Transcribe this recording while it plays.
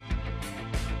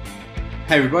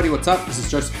Hey everybody, what's up? This is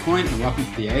Joseph Coyne and welcome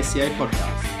to the ASCA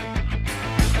podcast.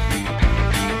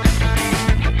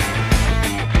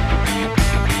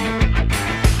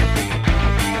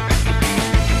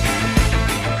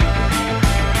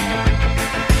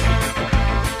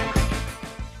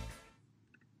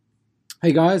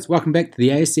 Hey guys, welcome back to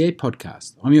the ASCA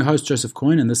podcast. I'm your host Joseph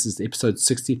Coyne and this is episode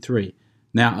 63.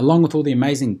 Now, along with all the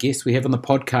amazing guests we have on the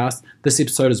podcast, this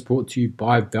episode is brought to you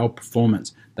by Val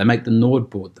Performance. They make the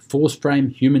Nordboard, the Force Frame,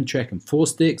 Human Track and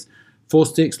Force Decks.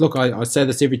 Force Decks, look, I say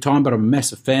this every time, but I'm a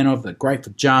massive fan of. They're great for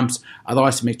jumps, other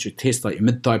isometric tests like your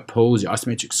mid-thigh pulls, your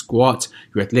isometric squats,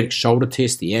 your athletic shoulder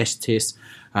test, the ASH test.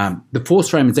 The Force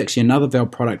Frame is actually another Val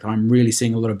product I'm really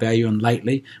seeing a lot of value in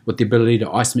lately, with the ability to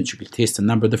isometrically test a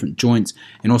number of different joints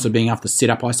and also being able to set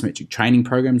up isometric training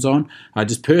programs on.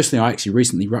 Just personally, I actually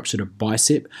recently ruptured a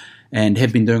bicep and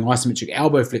have been doing isometric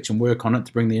elbow flexion work on it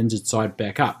to bring the injured side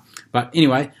back up. But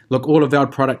anyway, look, all of our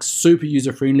products super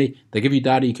user-friendly. They give you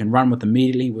data you can run with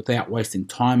immediately without wasting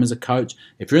time as a coach.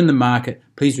 If you're in the market,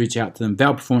 please reach out to them,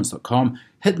 valperformance.com,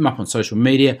 hit them up on social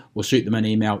media or shoot them an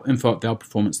email,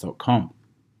 info@valperformance.com.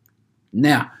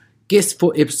 Now, guests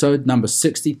for episode number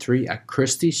 63 are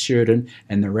Christy Sheridan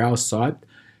and Narelle Saib.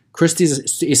 Christy is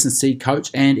an S&C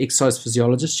coach and exercise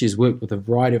physiologist. She's worked with a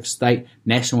variety of state,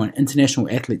 national and international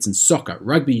athletes in soccer,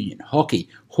 rugby union, hockey,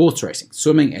 horse racing,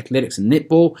 swimming, athletics and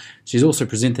netball. She's also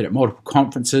presented at multiple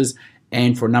conferences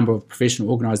and for a number of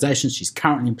professional organisations. She's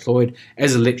currently employed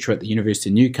as a lecturer at the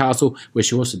University of Newcastle, where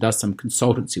she also does some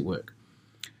consultancy work.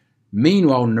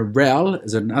 Meanwhile, Narelle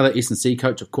is another S&C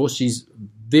coach. Of course, she's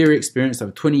very experienced,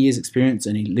 over 20 years experience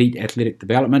in elite athletic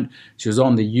development. She was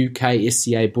on the UK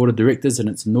SCA Board of Directors in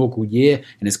its inaugural year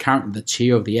and is currently the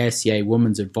chair of the ASCA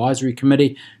Women's Advisory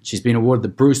Committee. She's been awarded the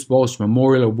Bruce Walsh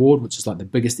Memorial Award, which is like the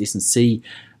biggest S&C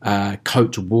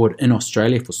coach award in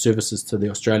Australia for services to the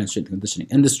Australian strength and conditioning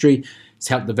industry. She's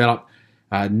helped develop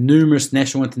numerous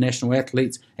national and international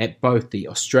athletes at both the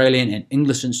Australian and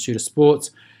English Institute of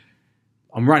Sports.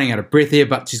 I'm running out of breath here,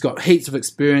 but she's got heaps of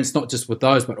experience, not just with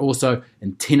those, but also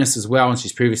in tennis as well. And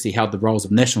she's previously held the roles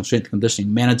of National Strength and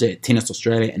Conditioning Manager at Tennis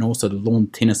Australia and also the Lawn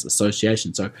Tennis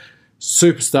Association. So,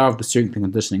 superstar of the strength and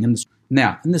conditioning industry.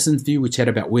 Now, in this interview, we chat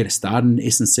about where to start in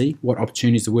S&C, what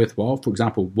opportunities are worthwhile. For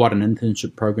example, what an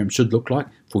internship program should look like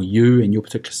for you and your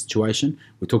particular situation.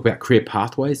 We talk about career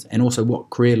pathways and also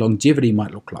what career longevity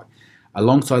might look like.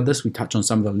 Alongside this, we touch on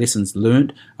some of the lessons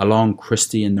learned along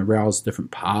Christy and Narelle's different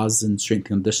paths in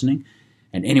strength and conditioning.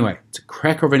 And anyway, it's a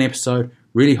cracker of an episode,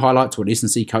 really highlights what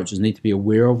S&C coaches need to be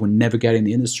aware of when navigating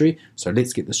the industry. So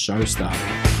let's get the show started.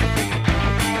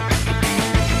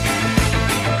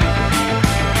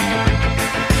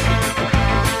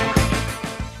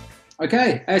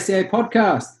 Okay, ASCA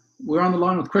podcast. We're on the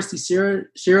line with Christy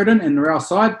Sheridan and Narelle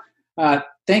Saib.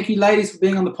 Thank you, ladies, for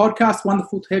being on the podcast.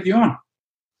 Wonderful to have you on.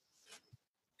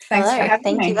 Thanks for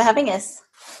having me. Thank you for having us.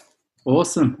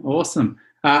 Awesome.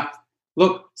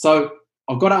 Look, so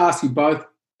I've got to ask you both,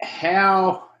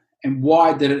 how and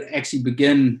why did it actually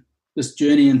begin, this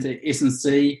journey into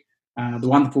S&C, the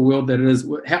wonderful world that it is?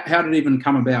 How did it even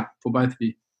come about for both of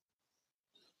you?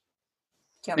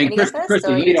 Do you want me to go first?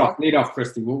 Christy, lead off,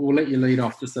 Christy. We'll let you lead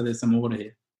off just so there's some order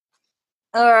here.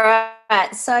 All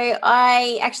right. So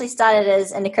I actually started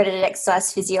as an accredited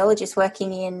exercise physiologist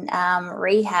working in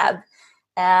rehab.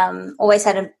 Always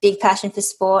had a big passion for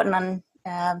sport and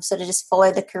sort of just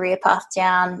followed the career path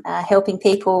down, helping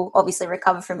people obviously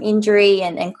recover from injury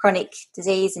and chronic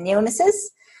disease and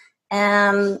illnesses.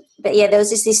 But yeah, there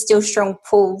was just this still strong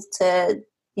pull to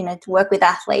work with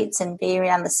athletes and be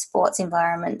around the sports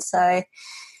environment. So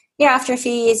yeah, after a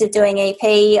few years of doing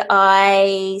EP,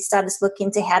 I started to look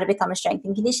into how to become a strength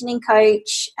and conditioning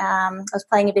coach. I was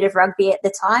playing a bit of rugby at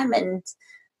the time and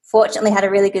fortunately had a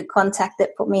really good contact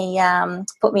that put me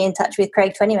in touch with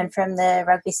Craig Twentyman from the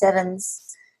Rugby Sevens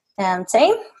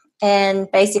team.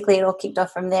 And basically it all kicked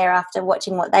off from there after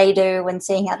watching what they do and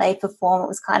seeing how they perform. It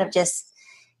was kind of just,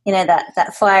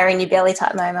 that fire in your belly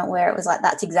type moment where it was like,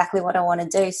 that's exactly what I want to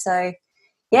do. So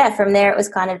yeah, from there it was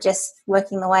kind of just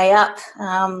working the way up,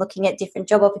 looking at different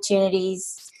job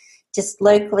opportunities just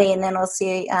locally and then also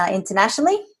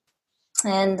internationally.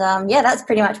 And that's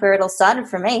pretty much where it all started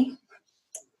for me.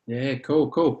 Yeah,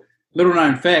 cool. Little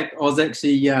known fact, I was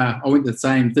actually, I did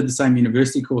the same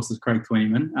university course as Craig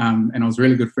Twentyman, and I was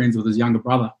really good friends with his younger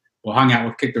brother. Well, hung out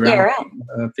with, kicked around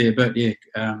a fair bit,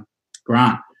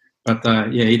 Grant.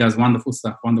 But he does wonderful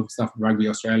stuff with Rugby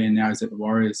Australia, and now he's at the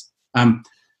Warriors.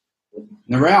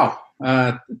 Narelle,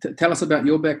 tell us about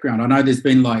your background. I know there's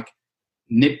been like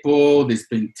netball, there's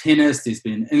been tennis, there's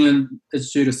been England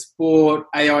Institute of Sport,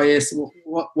 AIS.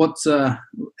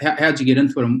 How'd you get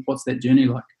into it and what's that journey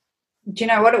like? Do you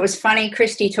know what? It was funny,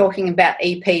 Christy, talking about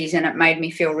EPs, and it made me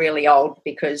feel really old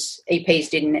because EPs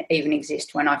didn't even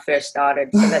exist when I first started.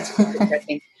 So that's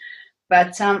interesting.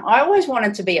 But I always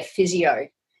wanted to be a physio.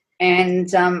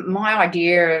 And my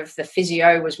idea of the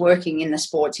physio was working in the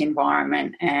sports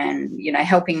environment and,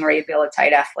 helping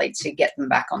rehabilitate athletes to get them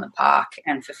back on the park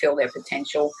and fulfill their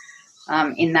potential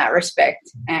in that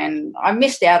respect. And I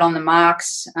missed out on the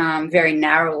marks very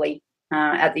narrowly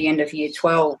at the end of year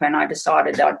 12, and I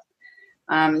decided I'd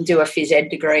do a phys ed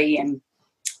degree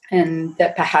and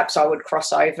that perhaps I would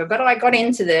cross over. But I got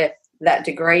into that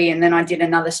degree, and then I did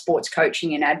another sports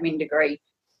coaching and admin degree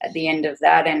at the end of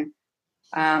that. And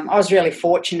I was really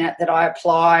fortunate that I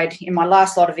applied in my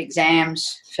last lot of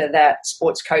exams for that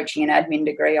sports coaching and admin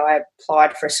degree. I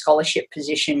applied for a scholarship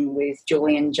position with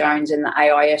Julian Jones in the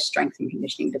AIS Strength and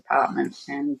Conditioning Department.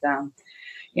 And,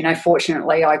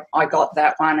 fortunately I got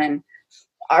that one, and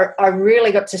I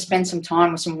really got to spend some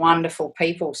time with some wonderful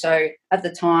people. So at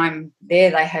the time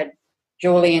there, they had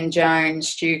Julian Jones,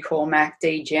 Stu Cormack,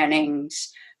 Dee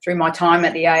Jennings. Through my time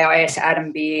at the AIS,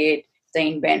 Adam Beard,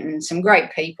 Dean Benton, some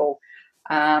great people.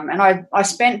 And I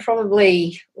spent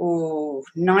probably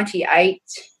 98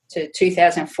 to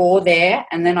 2004 there,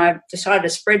 and then I decided to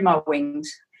spread my wings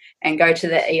and go to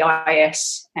the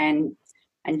EIS and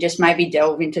just maybe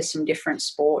delve into some different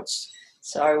sports.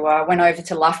 So I went over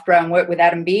to Loughborough and worked with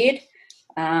Adam Beard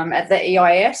at the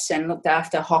EIS and looked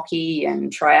after hockey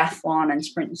and triathlon and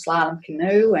sprint and slalom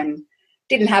canoe, and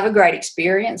didn't have a great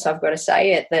experience, I've got to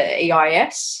say, at the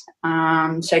EIS.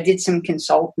 So I did some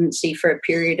consultancy for a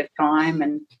period of time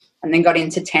and then got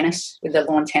into tennis with the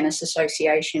Lawn Tennis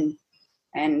Association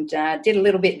and did a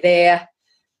little bit there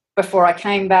before I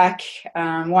came back,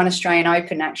 won Australian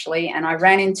Open actually, and I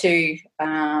ran into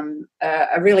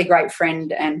a really great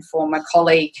friend and former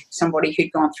colleague, somebody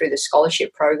who'd gone through the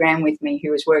scholarship program with me,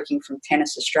 who was working from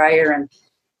Tennis Australia, and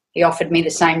he offered me the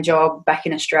same job back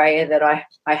in Australia that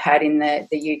I had in the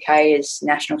UK as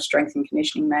National Strength and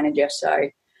Conditioning Manager. So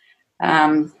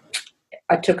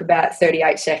I took about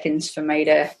 38 seconds for me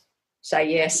to say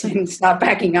yes and start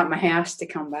packing up my house to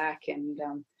come back, and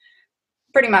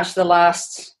pretty much the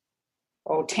last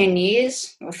 10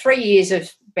 years or 3 years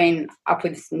have been up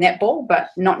with netball, but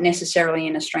not necessarily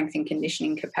in a strength and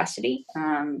conditioning capacity,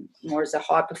 more as a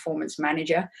high performance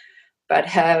manager, but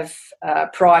have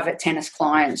private tennis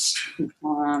clients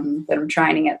that I'm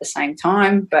training at the same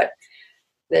time. But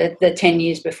the 10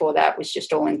 years before that was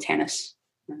just all in tennis,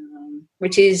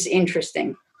 which is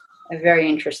interesting, a very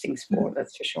interesting sport,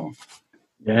 that's for sure.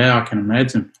 Yeah, I can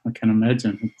imagine.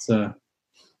 It's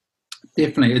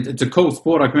definitely, it's a cool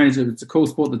sport. I can imagine it's a cool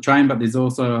sport to train, but there's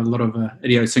also a lot of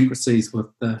idiosyncrasies with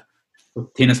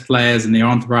tennis players and their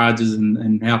entourages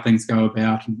and how things go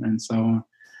about and so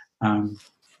on.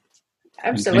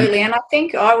 Absolutely. And I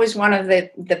think I was one of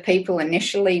the people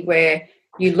initially where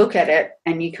you look at it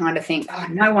and you kind of think, oh,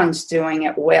 no one's doing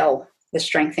it well, the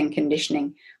strength and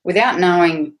conditioning, without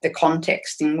knowing the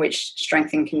context in which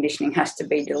strength and conditioning has to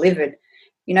be delivered.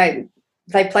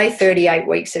 They play 38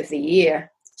 weeks of the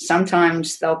year.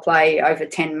 Sometimes they'll play over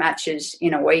 10 matches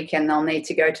in a week, and they'll need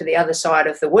to go to the other side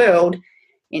of the world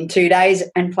in 2 days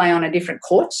and play on a different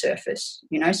court surface,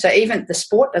 So even the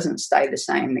sport doesn't stay the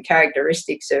same. The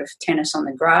characteristics of tennis on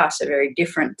the grass are very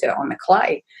different to on the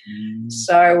clay.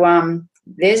 So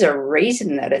there's a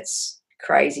reason that it's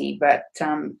crazy. But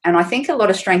and I think a lot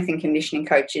of strength and conditioning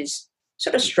coaches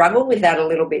sort of struggle with that a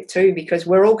little bit too, because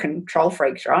we're all control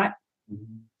freaks, right?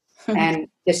 And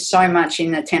there's so much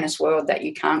in the tennis world that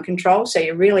you can't control. So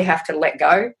you really have to let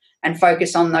go and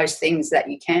focus on those things that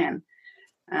you can.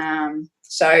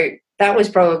 So that was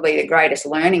probably the greatest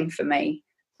learning for me,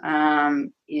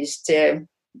 is to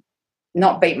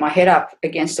not beat my head up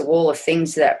against a wall of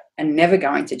things that are never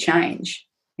going to change.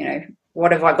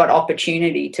 What have I got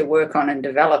opportunity to work on and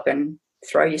develop, and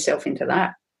throw yourself into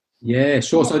that? Yeah,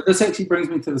 sure. So this actually brings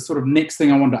me to the sort of next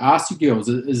thing I wanted to ask you girls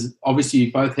is obviously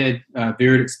you both had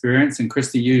varied experience, and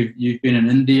Christy, you've been in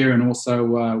India and also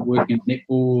working in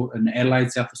netball in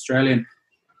Adelaide, South Australia. And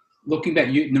looking back,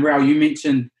 Narelle, you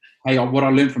mentioned, hey, what I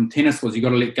learned from tennis was you got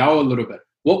to let go a little bit.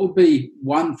 What would be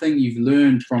one thing you've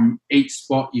learned from each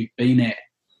spot you've been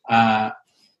at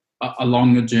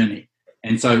along the journey?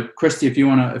 And so, Christy, if you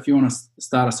want to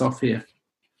start us off here.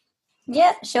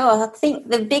 Yeah, sure. I think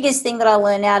the biggest thing that I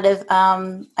learned out of,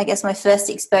 I guess, my first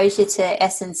exposure to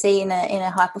S&C in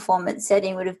a high performance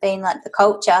setting would have been like the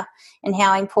culture and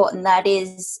how important that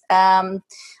is. I'm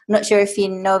not sure if you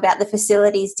know about the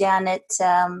facilities down at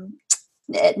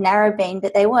Narrabeen,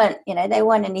 but they weren't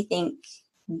anything,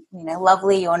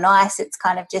 lovely or nice. It's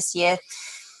kind of just your,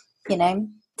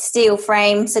 steel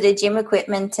frame sort of gym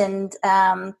equipment, and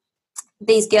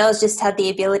these girls just had the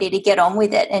ability to get on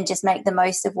with it and just make the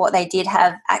most of what they did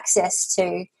have access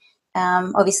to.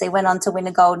 Obviously went on to win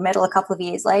a gold medal a couple of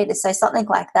years later. So something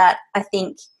like that, I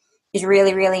think, is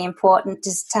really, really important,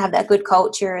 just to have that good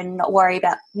culture and not worry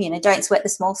about, don't sweat the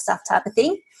small stuff type of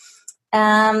thing.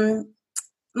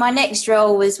 My next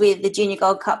role was with the Junior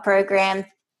Gold Cup program.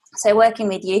 So working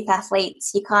with youth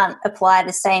athletes, you can't apply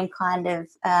the same kind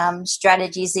of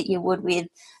strategies that you would with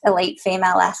elite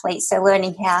female athletes. So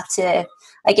learning how to,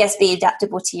 I guess, be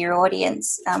adaptable to your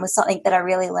audience was something that I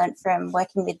really learned from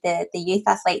working with the youth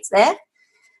athletes there.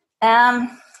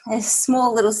 A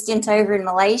small little stint over in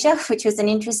Malaysia, which was an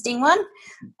interesting one.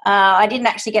 I didn't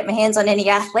actually get my hands on any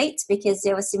athletes because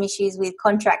there were some issues with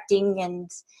contracting. And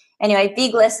anyway,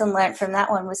 big lesson learned from that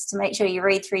one was to make sure you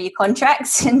read through your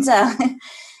contracts and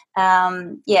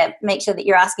make sure that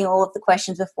you're asking all of the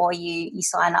questions before you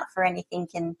sign up for anything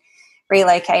and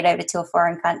relocate over to a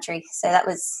foreign country. So that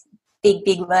was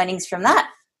big learnings from that.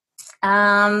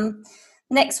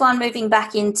 Next one, moving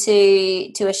back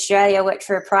into Australia, I worked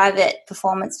for a private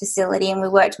performance facility, and we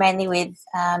worked mainly with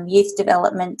youth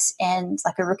development and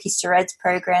like a rookies to reds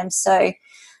program. So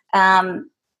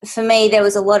for me, there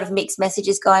was a lot of mixed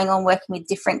messages going on, working with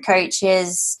different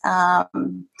coaches,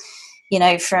 from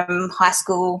high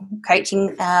school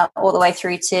coaching all the way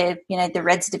through to, the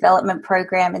Reds development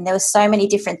program. And there were so many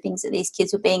different things that these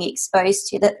kids were being exposed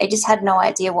to that they just had no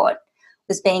idea what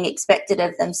was being expected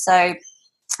of them. So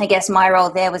I guess my role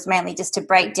there was mainly just to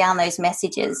break down those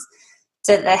messages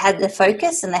so that they had the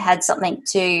focus and they had something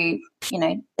to,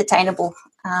 attainable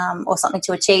or something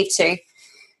to achieve to.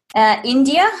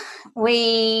 India,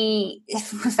 we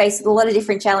faced a lot of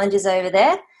different challenges over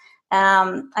there.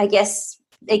 I guess,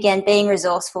 again, being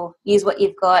resourceful, use what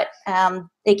you've got.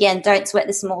 Again, don't sweat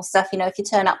the small stuff. If you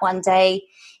turn up one day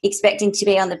expecting to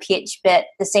be on the pitch but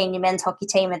the senior men's hockey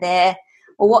team are there,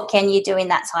 well, what can you do in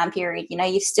that time period?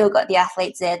 You've still got the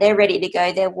athletes there. They're ready to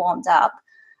go. They're warmed up.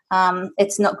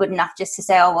 It's not good enough just to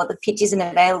say, oh, well, the pitch isn't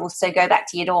available, so go back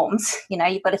to your dorms.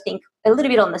 You've got to think a little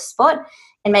bit on the spot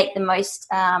and make the most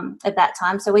of that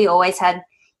time. So we always had,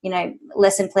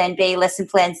 lesson plan B, lesson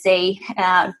plan C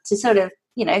to sort of,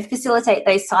 facilitate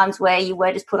those times where you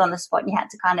were just put on the spot and you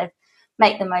had to kind of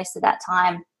make the most of that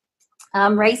time.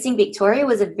 Racing Victoria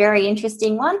was a very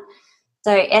interesting one.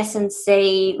 So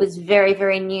S&C was very,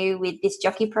 very new with this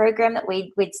jockey program that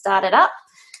we'd started up.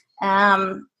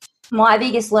 My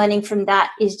biggest learning from that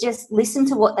is just listen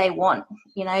to what they want.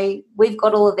 We've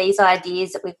got all of these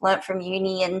ideas that we've learnt from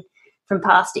uni and from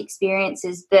past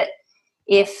experiences, but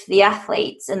if the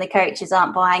athletes and the coaches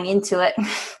aren't buying into it,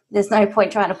 there's no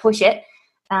point trying to push it.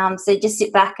 So just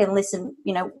sit back and listen,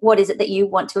 what is it that you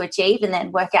want to achieve, and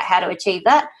then work out how to achieve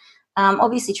that.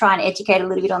 Obviously try and educate a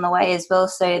little bit on the way as well,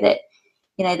 so that,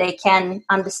 they can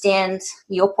understand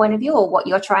your point of view or what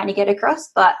you're trying to get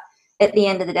across. But at the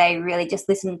end of the day, really just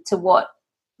listen to what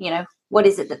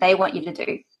is it that they want you to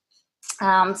do.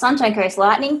 Sunshine Coast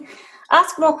Lightning,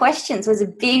 ask more questions was a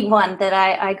big one that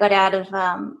I got out of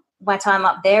my time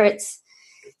up there. It's,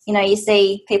 you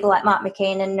see people like Mark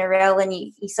McKean and Narelle, and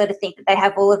you sort of think that they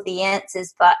have all of the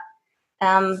answers. But,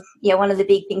 one of the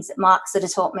big things that Mark sort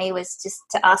of taught me was just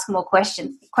to ask more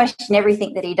questions, question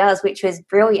everything that he does, which was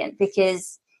brilliant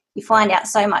because you find out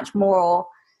so much more,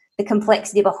 the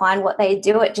complexity behind what they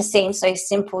do. It just seems so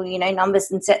simple,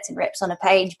 numbers and sets and reps on a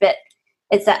page, but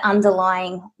it's that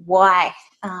underlying why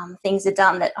things are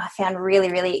done that I found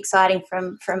really, really exciting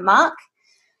from Mark.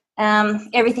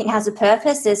 Everything has a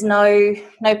purpose. There's no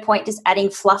point just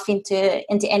adding fluff into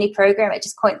any program. It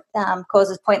just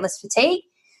causes pointless fatigue.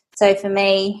 So for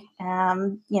me,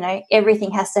 everything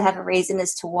has to have a reason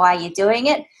as to why you're doing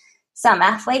it. Some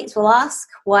athletes will ask,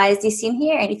 why is this in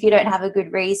here? And if you don't have a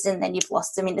good reason, then you've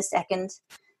lost them in a second.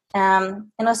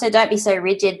 And also don't be so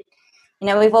rigid.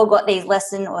 We've all got these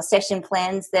lesson or session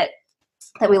plans that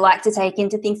we like to take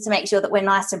into things to make sure that we're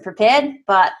nice and prepared.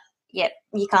 But,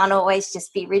 you can't always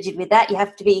just be rigid with that. You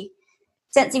have to be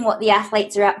sensing what the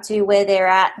athletes are up to, where they're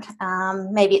at.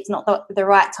 Maybe it's not the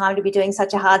right time to be doing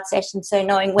such a hard session, so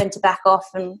knowing when to back off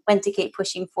and when to keep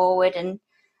pushing forward. And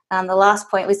the last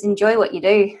point was enjoy what you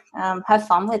do. Have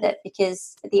fun with it,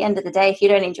 because at the end of the day, if you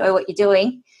don't enjoy what you're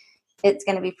doing, it's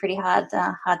going to be a pretty hard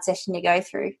session to go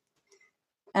through.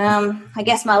 I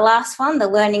guess my last one, the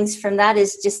learnings from that,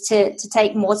 is just to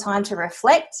take more time to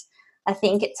reflect. I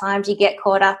think at times you get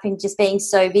caught up in just being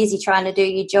so busy trying to do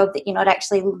your job that you're not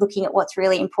actually looking at what's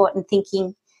really important,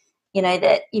 thinking,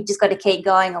 that you've just got to keep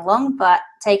going along, but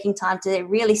taking time to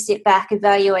really sit back,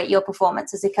 evaluate your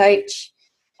performance as a coach.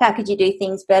 How could you do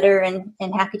things better, and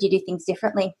how could you do things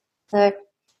differently? So,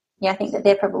 I think that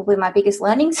they're probably my biggest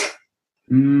learnings.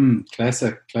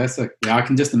 Classic. Yeah, I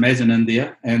can just imagine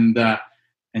India, and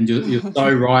you're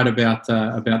so right about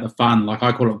the fun. Like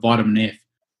I call it vitamin F,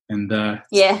 and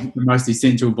it's the most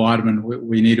essential vitamin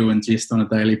we need to ingest on a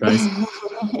daily basis.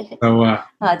 So,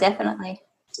 oh, definitely.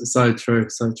 So true.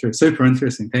 Super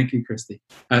interesting. Thank you, Christy.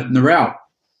 Narelle,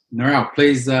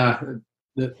 please.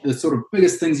 The sort of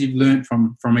biggest things you've learned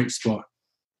from each sport.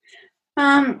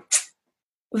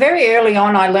 Very early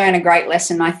on, I learned a great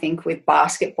lesson, I think, with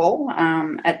basketball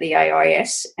at the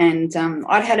AIS. And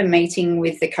I'd had a meeting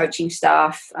with the coaching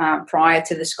staff prior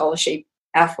to the scholarship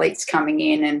athletes coming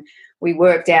in, and we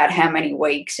worked out how many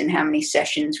weeks and how many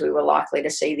sessions we were likely to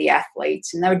see the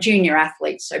athletes. And they were junior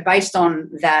athletes. So based on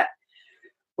that,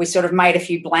 we sort of made a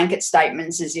few blanket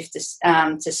statements as if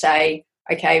to say,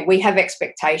 okay, we have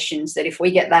expectations that if we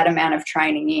get that amount of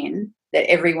training in, that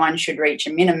everyone should reach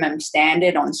a minimum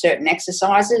standard on certain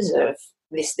exercises of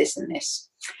this, this, and this.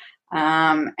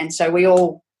 And so we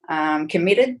all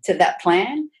committed to that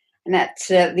plan. And at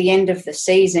the end of the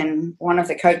season, one of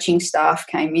the coaching staff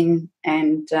came in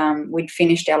and we'd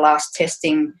finished our last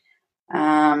testing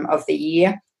of the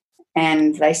year.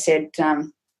 And they said,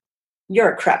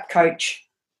 you're a crap coach.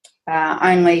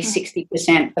 Only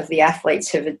 60% of the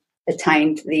athletes have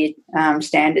attained the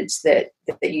standards that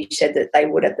you said that they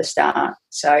would at the start.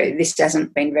 So this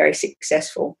hasn't been very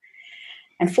successful.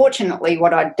 And fortunately,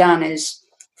 what I'd done is,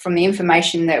 from the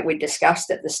information that we discussed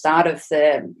at the start of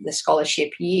the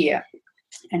scholarship year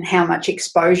and how much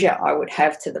exposure I would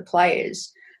have to the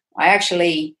players, I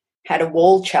actually had a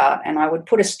wall chart and I would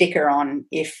put a sticker on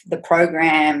if the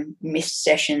program missed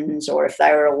sessions or if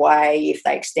they were away, if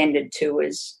they extended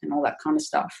tours and all that kind of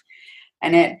stuff.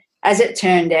 And as it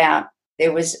turned out,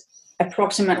 there was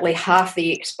approximately half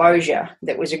the exposure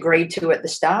that was agreed to at the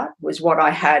start was what I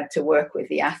had to work with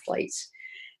the athletes.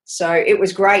 So it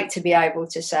was great to be able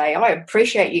to say, I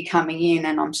appreciate you coming in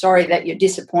and I'm sorry that you're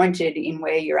disappointed in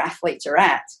where your athletes are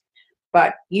at,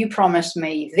 but you promised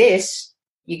me this,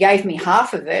 you gave me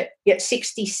half of it, yet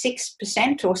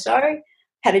 66% or so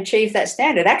had achieved that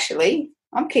standard. Actually,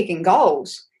 I'm kicking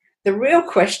goals. The real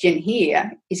question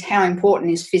here is how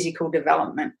important is physical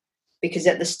development? Because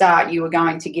at the start you were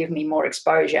going to give me more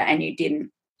exposure and you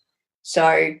didn't.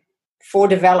 So for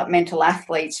developmental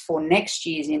athletes for next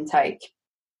year's intake,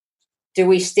 do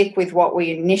we stick with what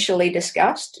we initially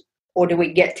discussed or do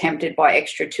we get tempted by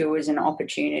extra tours and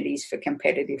opportunities for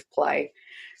competitive play?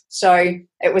 So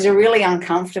it was a really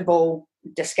uncomfortable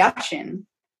discussion,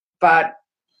 but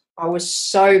I was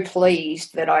so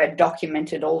pleased that I had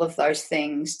documented all of those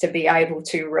things to be able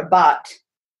to rebut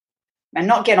and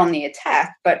not get on the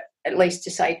attack, but at least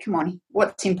to say, come on,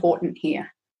 what's important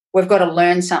here? We've got to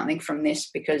learn something from this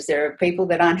because there are people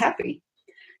that aren't happy.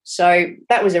 So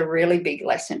that was a really big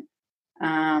lesson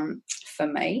for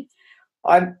me.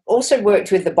 I also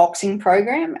worked with the boxing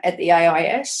program at the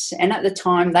AIS, and at the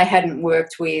time they hadn't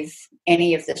worked with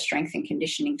any of the strength and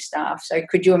conditioning staff. So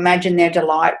could you imagine their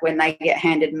delight when they get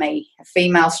handed me, a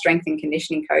female strength and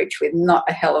conditioning coach with not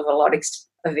a hell of a lot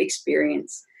of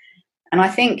experience? And I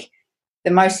think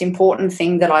the most important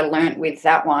thing that I learnt with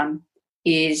that one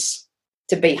is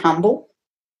to be humble,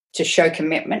 to show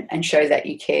commitment and show that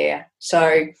you care.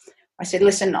 So I said,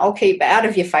 listen, I'll keep out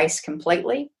of your face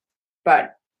completely,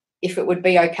 but if it would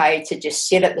be okay to just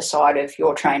sit at the side of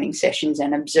your training sessions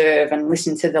and observe and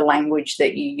listen to the language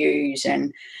that you use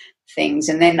and things.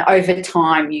 And then over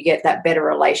time, you get that better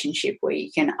relationship where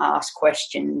you can ask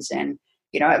questions and,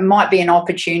 you know, it might be an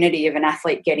opportunity of an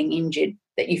athlete getting injured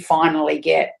that you finally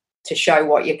get to show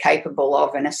what you're capable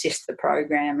of and assist the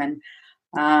program.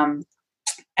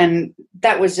 And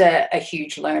that was a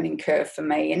huge learning curve for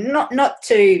me. And not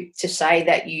to say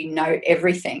that you know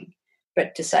everything,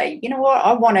 but to say, you know what,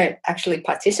 I want to actually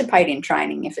participate in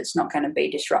training if it's not going to be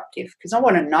disruptive because I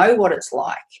want to know what it's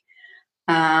like.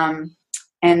 And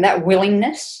that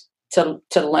willingness to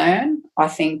learn, I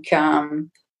think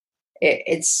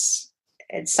it's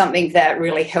something that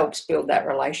really helps build that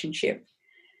relationship.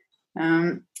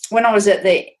 When I was at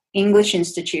the English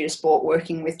Institute of Sport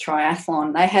working with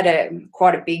triathlon, they had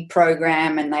quite a big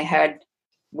program and they had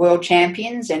world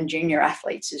champions and junior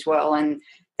athletes as well. And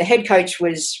the head coach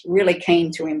was really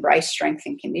keen to embrace strength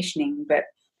and conditioning, but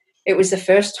it was the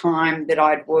first time that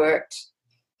I'd worked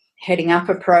heading up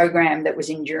a program that was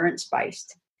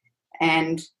endurance-based.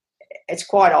 And it's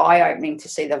quite eye-opening to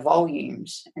see the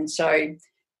volumes. And so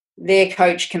their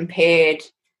coach compared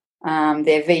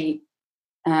their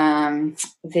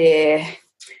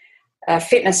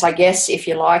fitness, I guess, if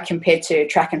you like, compared to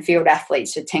track and field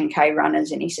athletes or 10K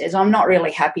runners. And he says, I'm not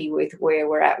really happy with where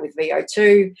we're at with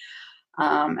VO2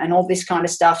 and all this kind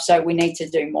of stuff, so we need to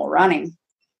do more running.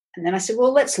 And then I said,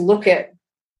 well, let's look at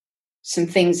some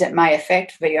things that may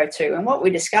affect VO2. And what we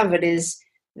discovered is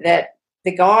that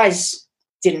the guys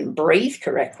didn't breathe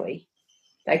correctly.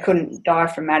 They couldn't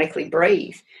diaphragmatically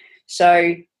breathe.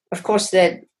 So, of course,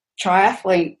 the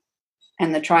triathlete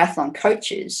and the triathlon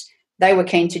coaches, they were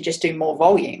keen to just do more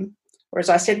volume. Whereas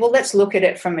I said, well, let's look at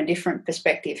it from a different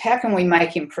perspective. How can we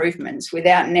make improvements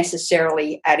without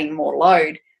necessarily adding more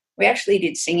load? We actually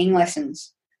did singing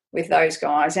lessons with those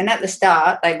guys. And at the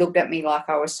start, they looked at me like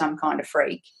I was some kind of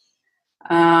freak.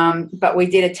 But we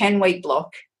did a 10-week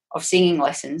block of singing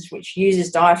lessons, which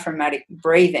uses diaphragmatic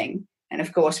breathing. And,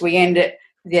 of course, we ended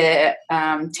the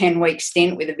 10-week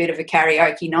stint with a bit of a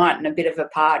karaoke night and a bit of a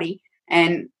party.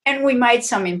 And we made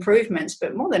some improvements,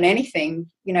 but more than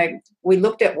anything, we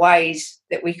looked at ways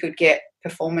that we could get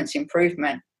performance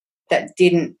improvement that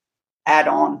didn't add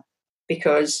on,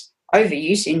 because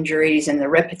overuse injuries and the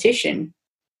repetition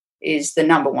is the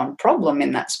number one problem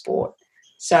in that sport.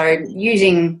 So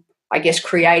using, I guess,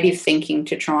 creative thinking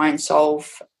to try and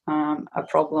solve a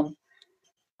problem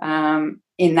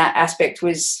in that aspect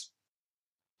was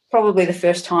probably the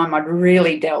first time I'd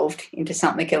really delved into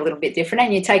something a little bit different.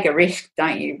 And you take a risk,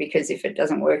 don't you? Because if it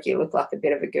doesn't work, you look like a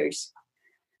bit of a goose.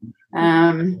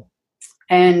 And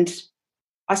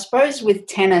I suppose with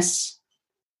tennis,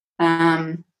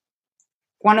 one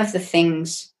of the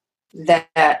things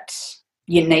that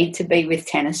you need to be with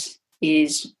tennis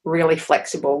is really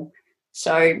flexible.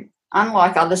 So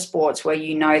unlike other sports where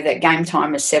you know that game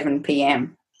time is 7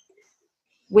 p.m,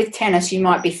 with tennis you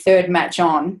might be third match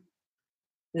on,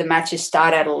 the matches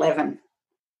start at 11.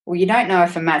 Well, you don't know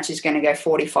if a match is going to go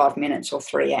 45 minutes or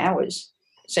 3 hours.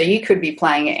 So you could be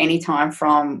playing at any time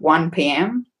from 1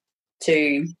 p.m.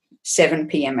 to 7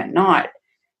 p.m. at night.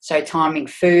 So timing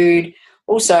food.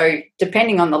 Also,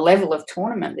 depending on the level of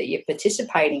tournament that you're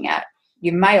participating at,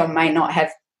 you may or may not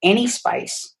have any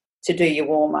space to do your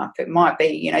warm-up. It might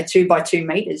be, 2 by 2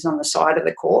 meters on the side of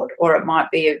the court, or it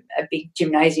might be a big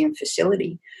gymnasium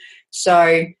facility.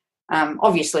 So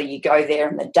obviously you go there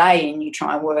in the day and you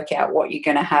try and work out what you're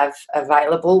going to have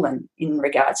available and in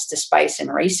regards to space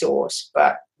and resource,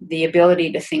 but the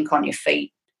ability to think on your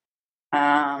feet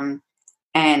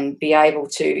and be able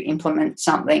to implement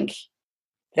something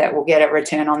that will get a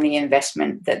return on the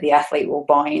investment that the athlete will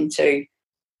buy into,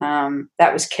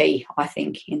 that was key, I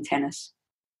think, in tennis.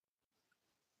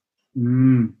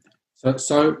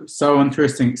 So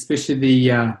interesting, especially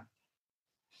the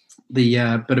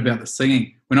bit about the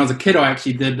singing. When I was a kid, I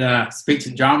actually did speech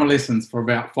and drama lessons for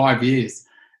about 5 years,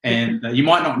 and you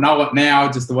might not know it now,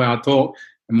 just the way I talk.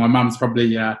 And my mum's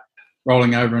probably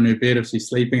rolling over in her bed if she's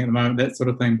sleeping at the moment, that sort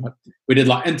of thing. But we did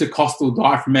like intercostal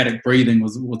diaphragmatic breathing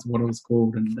was what it was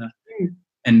called,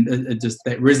 and it just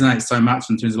that resonates so much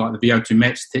in terms of like the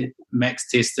VO2 max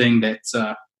testing. That's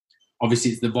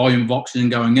obviously it's the volume of oxygen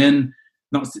going in,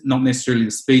 not necessarily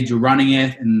the speed you're running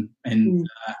at, and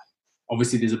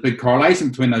obviously there's a big correlation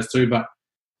between those two, but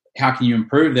how can you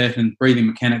improve that? And breathing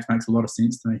mechanics makes a lot of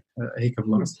sense to me, a heck of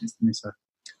a lot of sense to me. So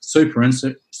super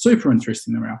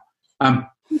interesting around.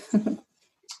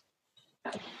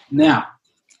 Now,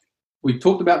 we've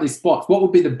talked about these spots. What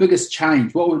would be the biggest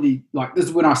change? What would be like, this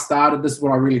is when I started, this is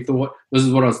what I really thought, this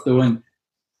is what I was doing.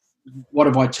 What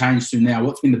have I changed to now?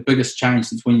 What's been the biggest change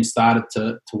since when you started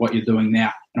to what you're doing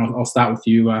now? And I'll start with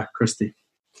you, Christy.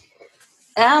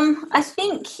 I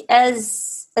think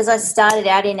as I started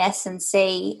out in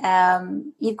S&C,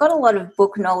 you've got a lot of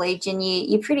book knowledge, and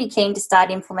you're pretty keen to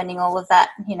start implementing all of that,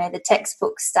 the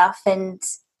textbook stuff, and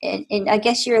I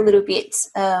guess you're a little bit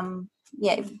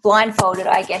blindfolded.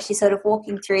 I guess you're sort of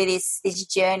walking through this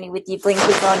journey with your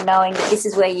blinkers on, knowing that this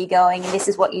is where you're going and this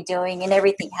is what you're doing, and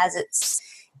everything has its,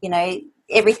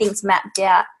 everything's mapped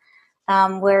out.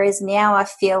 Whereas now I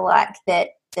feel like that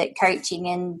coaching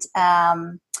and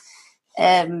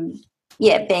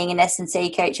being an S&C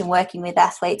coach and working with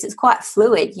athletes, it's quite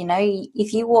fluid.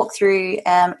 If you walk through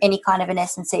any kind of an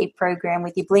S&C program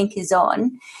with your blinkers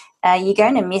on, you're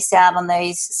going to miss out on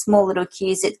those small little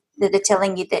cues that are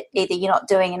telling you that either you're not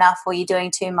doing enough or you're doing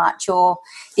too much or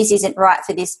this isn't right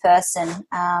for this person.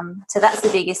 So that's the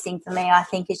biggest thing for me, I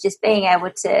think, is just being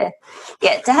able to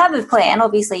have a plan.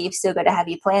 Obviously, you've still got to have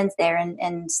your plans there,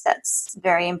 and that's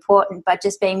very important, but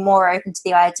just being more open to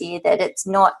the idea that it's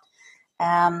not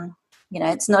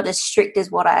it's not as strict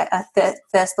as what I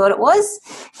first thought it was.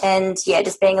 And,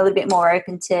 just being a little bit more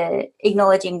open to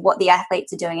acknowledging what the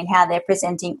athletes are doing and how they're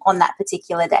presenting on that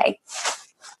particular day.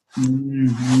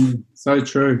 Mm-hmm. So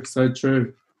true. If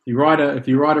you write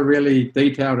a really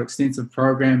detailed, extensive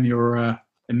program, you're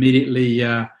immediately,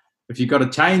 if you've got to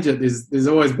change it, there's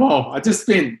always, I just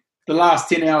spent the last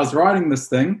 10 hours writing this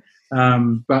thing,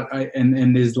 but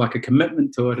there's like a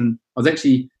commitment to it. And I was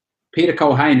actually Peter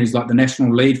Colhane, who's like the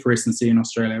national lead for S&C in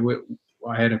Australia.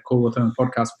 I had a call with him, a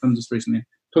podcast with him just recently,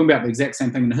 talking about the exact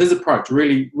same thing. And his approach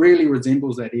really, really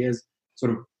resembles that. He has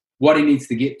sort of what he needs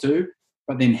to get to,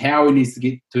 but then how he needs to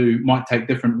get to might take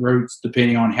different routes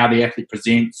depending on how the athlete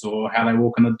presents or how they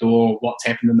walk in the door, what's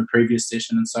happened in the previous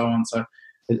session and so on. So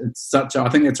I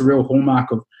think it's a real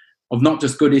hallmark of not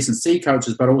just good S&C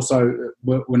coaches, but also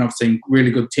when I've seen really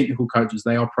good technical coaches,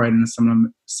 they operate in a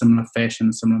similar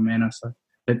fashion, similar manner. So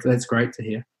that's great to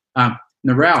hear.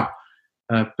 Narelle,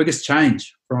 biggest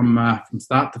change from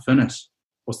start to finish,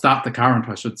 or start to current,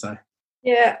 I should say.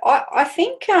 Yeah, I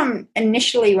think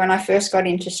initially when I first got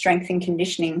into strength and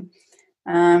conditioning,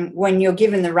 when you're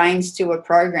given the reins to a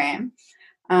program,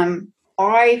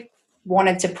 I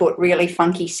wanted to put really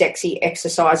funky, sexy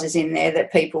exercises in there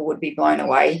that people would be blown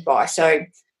away by. So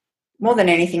more than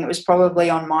anything, it was probably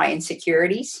on my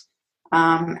insecurities,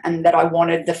 and that I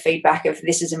wanted the feedback of,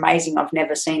 this is amazing, I've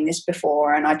never seen this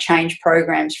before, and I changed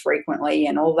programs frequently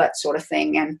and all that sort of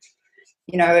thing. And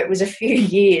it was a few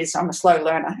years, I'm a slow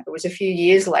learner, it was a few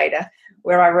years later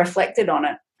where I reflected on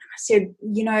it. I said,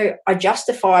 I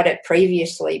justified it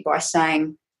previously by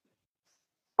saying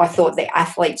I thought the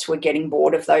athletes were getting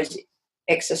bored of those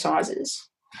exercises,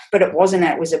 but it wasn't.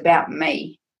 It was about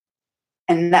me,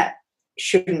 and that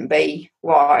shouldn't be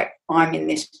why I'm in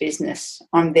this business.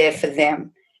 I'm there for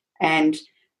them, and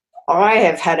I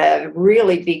have had a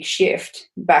really big shift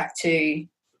back to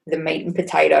the meat and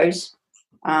potatoes,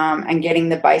 and getting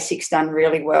the basics done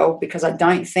really well, because I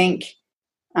don't think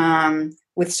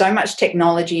with so much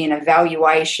technology and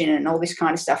evaluation and all this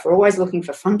kind of stuff, we're always looking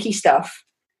for funky stuff,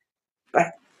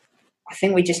 but I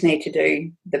think we just need to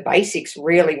do the basics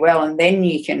really well, and then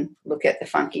you can look at the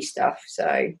funky stuff.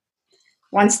 So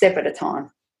one step at a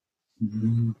time.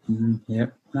 Mm-hmm.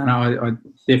 Yep. No, I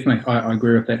definitely I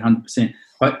agree with that 100%.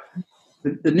 But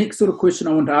the next sort of question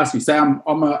I want to ask you, say I'm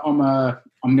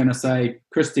going to say,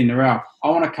 Christy, Narelle, I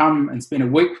want to come and spend a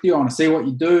week with you. I want to see what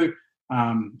you do.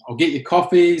 I'll get you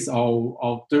coffees.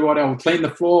 I'll do what I'll clean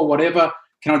the floor, whatever.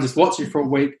 Can I just watch you for a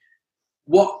week?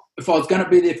 What if I was going to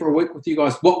be there for a week with you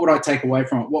guys? What would I take away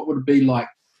from it? What would it be like?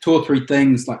 2 or 3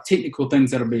 things, like technical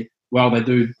things that'll be, well, they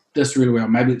do this really well.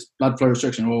 Maybe it's blood flow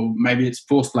restriction, or maybe it's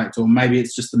force plates, or maybe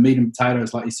it's just the meat and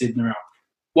potatoes, like you said, Narelle.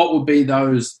 What would be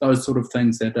those sort of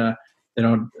things that I'd,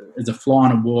 as a fly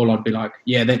on a wall, I'd be like,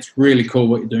 yeah, that's really cool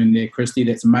what you're doing there, Christy.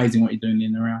 That's amazing what you're doing there,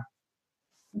 Narelle.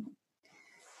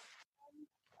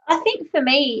 I think for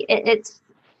me, it's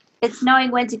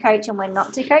knowing when to coach and when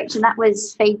not to coach, and that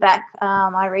was feedback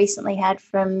I recently had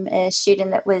from a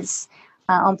student that was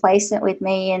on placement with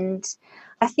me. And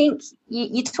I think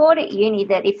you taught at uni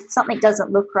that if something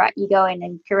doesn't look right, you go in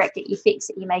and correct it, you fix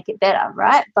it, you make it better,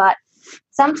 right? But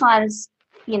sometimes,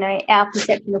 our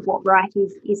perception of what right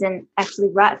isn't actually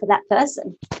right for that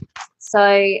person. So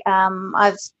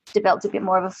I've developed a bit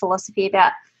more of a philosophy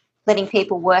about letting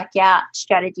people work out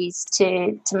strategies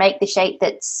to make the shape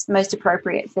that's most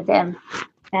appropriate for them,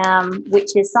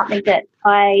 which is something that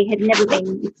I had never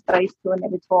been exposed to or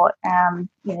never taught,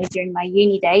 during my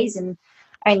uni days. And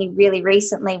only really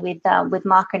recently with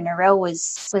Mark and Narelle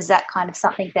was that kind of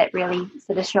something that really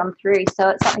sort of shone through. So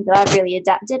it's something that I've really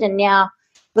adapted. And now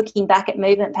looking back at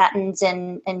movement patterns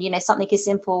and something as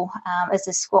simple as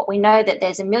a squat, we know that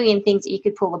there's a million things that you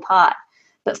could pull apart,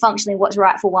 but functionally what's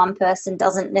right for one person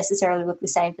doesn't necessarily look the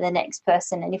same for the next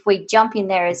person. And if we jump in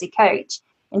there as a coach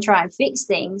and try and fix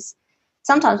things,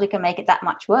 sometimes we can make it that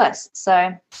much worse.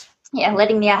 So, yeah,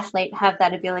 letting the athlete have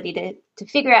that ability to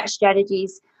figure out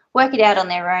strategies, work it out on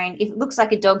their own. If it looks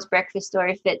like a dog's breakfast or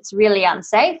if it's really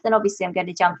unsafe, then obviously I'm going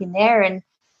to jump in there and,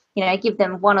 give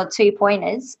them 1 or 2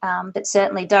 pointers, but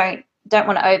certainly don't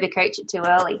want to overcoach it too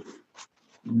early.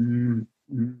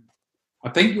 Mm-hmm. I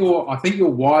think you're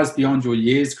wise beyond your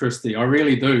years, Christy. I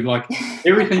really do. Like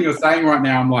everything you're saying right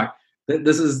now, I'm like,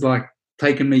 this is like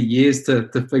taken me years to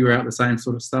figure out the same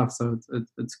sort of stuff. So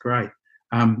it's great.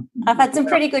 I've had some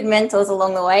pretty good mentors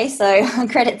along the way, so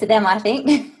credit to them, I think.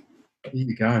 There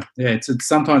you go. Yeah, it's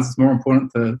sometimes it's more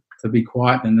important to be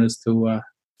quiet than it is to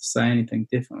say anything.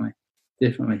 Definitely.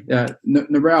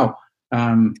 Narelle.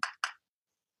 I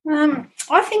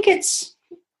think it's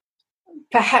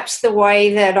perhaps the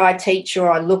way that I teach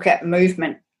or I look at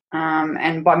movement,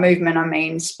 and by movement I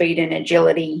mean speed and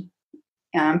agility,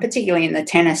 particularly in the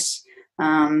tennis,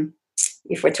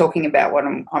 if we're talking about what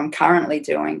I'm currently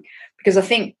doing, because I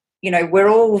think, we're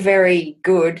all very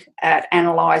good at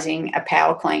analysing a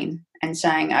power clean and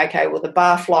saying, okay, well, the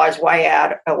bar flies way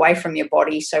out away from your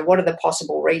body, so what are the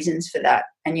possible reasons for that?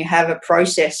 And you have a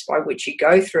process by which you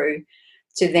go through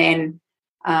to then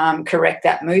correct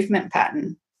that movement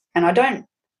pattern. And I don't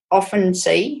often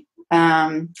see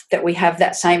that we have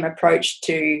that same approach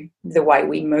to the way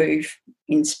we move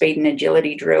in speed and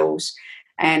agility drills.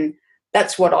 And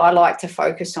that's what I like to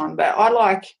focus on. But I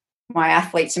like my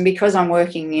athletes, and because I'm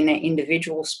working in an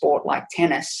individual sport like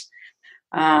tennis,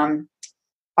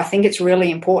 I think it's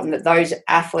really important that those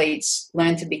athletes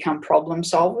learn to become problem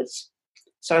solvers.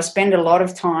 So I spend a lot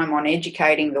of time on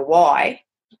educating the why,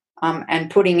 and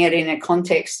putting it in a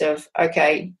context of,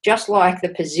 okay, just like the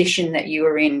position that you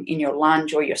are in your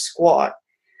lunge or your squat,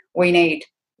 we need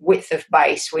width of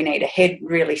base, we need a head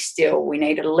really still, we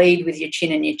need a lead with your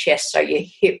chin and your chest so your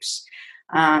hips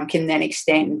can then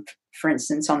extend, for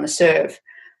instance, on the serve.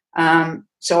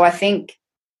 So I think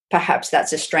perhaps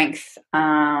that's a strength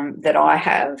that I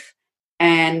have,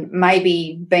 and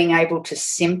maybe being able to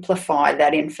simplify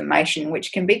that information,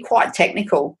 which can be quite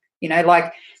technical,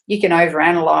 like you can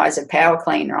overanalyze a power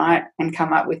clean, right, and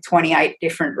come up with 28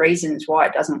 different reasons why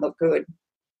it doesn't look good.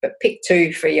 But pick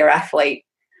 2 for your athlete,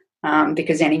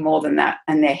 because any more than that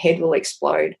and their head will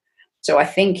explode. So I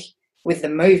think with the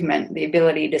movement, the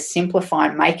ability to simplify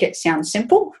and make it sound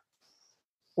simple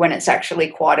when it's actually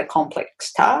quite a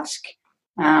complex task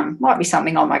might be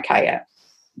something I'm okay at.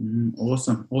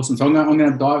 Awesome. So I'm going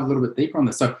to dive a little bit deeper on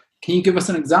this. So can you give us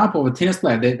an example of a tennis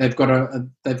player that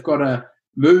they've got a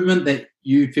movement that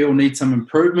you feel needs some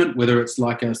improvement, whether it's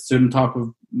like a certain type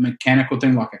of mechanical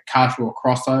thing like a cut or a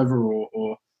crossover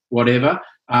or whatever,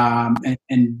 and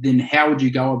then how would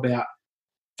you go about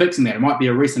fixing that? It might be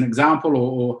a recent example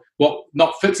or what,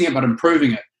 not fixing it but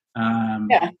improving it.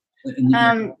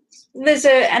 There's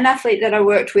an athlete that I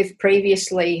worked with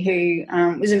previously who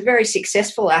was a very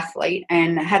successful athlete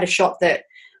and had a shot that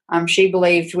she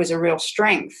believed was a real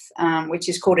strength, which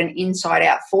is called an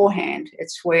inside-out forehand.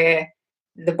 It's where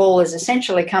the ball is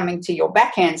essentially coming to your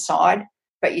backhand side,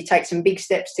 but you take some big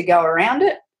steps to go around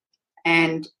it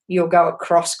and you'll go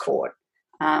across court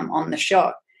on the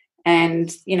shot.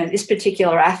 And, this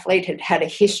particular athlete had had a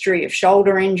history of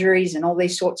shoulder injuries and all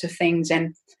these sorts of things.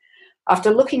 And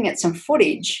after looking at some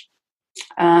footage,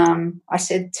 I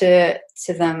said to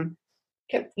them,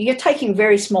 you're taking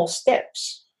very small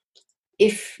steps.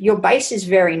 If your base is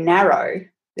very narrow,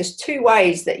 there's 2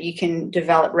 ways that you can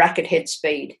develop racket head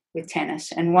speed with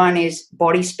tennis. And one is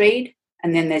body speed,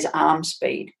 and then there's arm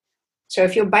speed. So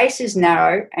if your base is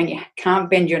narrow and you can't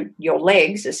bend your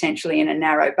legs essentially in a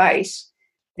narrow base,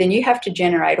 then you have to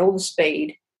generate all the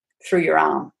speed through your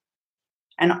arm.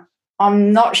 And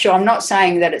I'm not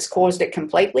saying that it's caused it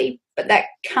completely, but that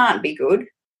can't be good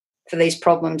for these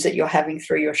problems that you're having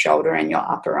through your shoulder and your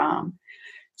upper arm.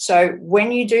 So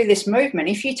when you do this movement,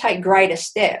 if you take greater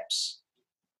steps,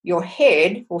 your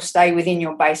head will stay within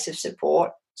your base of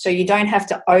support, so you don't have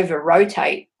to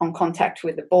over-rotate on contact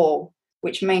with the ball,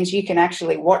 which means you can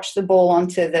actually watch the ball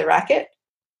onto the racket.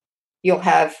 You'll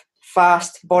have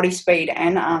fast body speed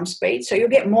and arm speed, so you'll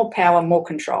get more power, more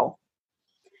control.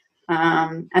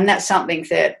 And that's something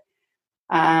that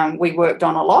we worked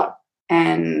on a lot,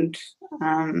 and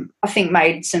I think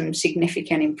made some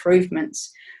significant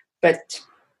improvements. But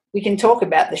we can talk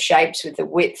about the shapes with the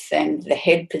width and the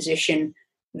head position.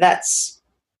 That's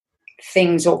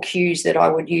things or cues that I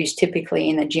would use typically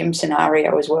in a gym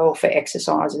scenario as well for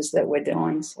exercises that we're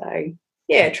doing. So,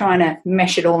 yeah, trying to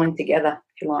mesh it all in together,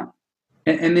 if you like.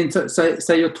 And then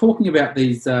so you're talking about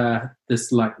these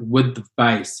this like width of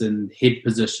base and head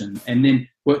position, and then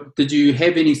did you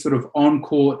have any sort of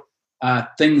on-court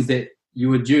things that you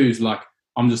would use? Like,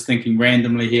 I'm just thinking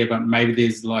randomly here, but maybe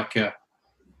there's like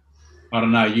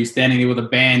you standing there with a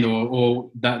band,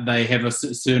 or that they have a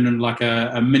certain like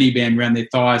a mini band around their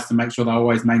thighs to make sure they're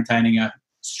always maintaining a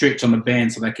stretch on the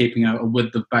band, so they're keeping a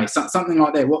width of base, something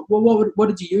like that. What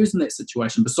did you use in that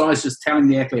situation besides just telling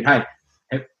the athlete, hey,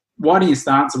 widen your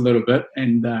stance a little bit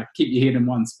and keep your head in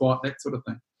one spot, that sort of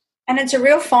thing? And it's a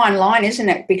real fine line, isn't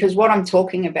it? Because what I'm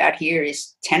talking about here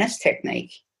is tennis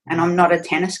technique, and I'm not a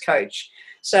tennis coach.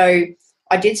 So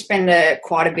I did spend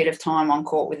quite a bit of time on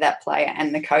court with that player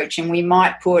and the coach, and we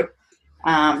might put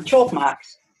chalk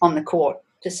marks on the court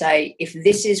to say, if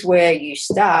this is where you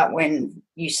start when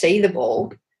you see the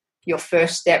ball, your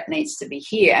first step needs to be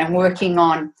here, and working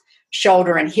on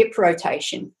shoulder and hip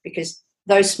rotation, because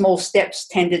those small steps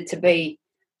tended to be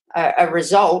a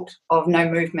result of no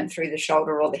movement through the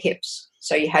shoulder or the hips.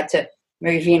 So you had to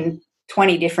move in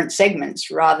 20 different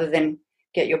segments rather than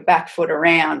get your back foot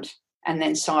around and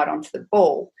then side onto the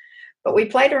ball. But we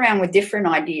played around with different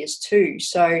ideas too.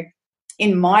 So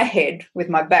in my head, with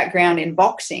my background in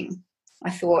boxing, I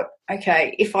thought,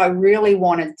 okay, if I really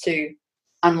wanted to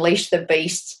unleash the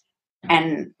beast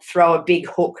and throw a big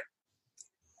hook,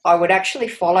 I would actually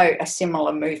follow a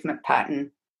similar movement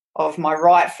pattern of my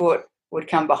right foot would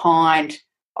come behind,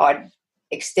 I'd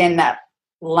extend that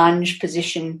lunge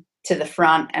position to the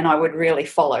front and I would really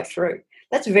follow through.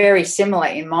 That's very similar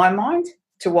in my mind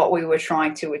to what we were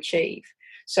trying to achieve.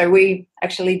 So we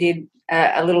actually did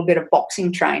a little bit of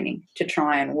boxing training to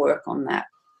try and work on that.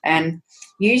 And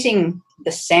using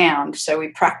the sound, so we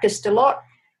practiced a lot,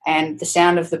 and the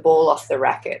sound of the ball off the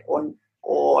racket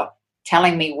or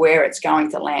telling me where it's going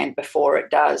to land before it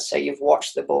does, so you've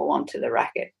watched the ball onto the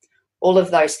racket. All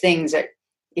of those things that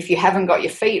if you haven't got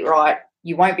your feet right,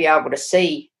 you won't be able to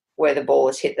see where the ball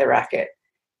has hit the racket.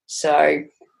 So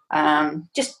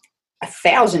just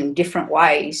 1,000 different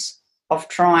ways of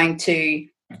trying to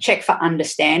check for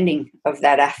understanding of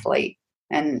that athlete.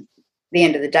 And at the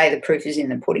end of the day, the proof is in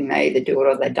the pudding. They either do it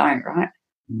or they don't, right?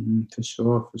 For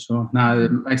sure. No,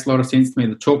 it makes a lot of sense to me.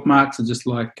 The chalk marks are just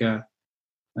like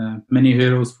mini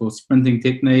hurdles for sprinting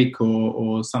technique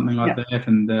or something like that,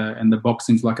 and the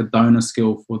boxing's like a donor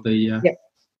skill for the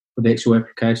for the actual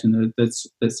application. That's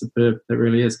superb. That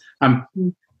really is.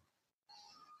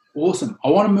 Awesome. I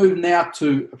want to move now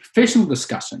to a professional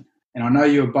discussion, and I know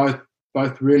you're both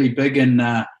really big in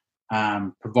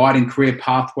providing career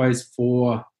pathways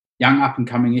for young up and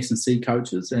coming S&C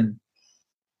coaches, and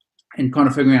kind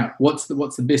of figuring out what's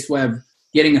the best way of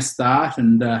getting a start,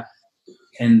 and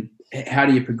how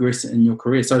do you progress in your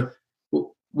career. So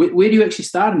where do you actually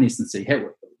start in S&C?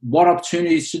 What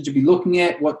opportunities should you be looking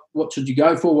at? What should you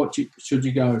go for? Should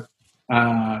you go,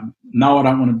 no, I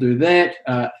don't want to do that?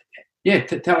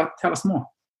 Tell us more.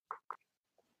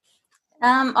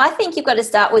 I think you've got to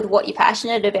start with what you're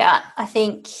passionate about. I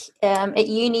think at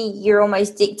uni you're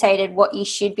almost dictated what you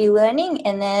should be learning,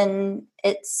 and then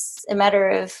it's a matter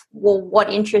of, well, what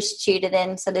interests you to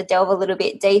then sort of delve a little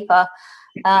bit deeper.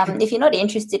 If you're not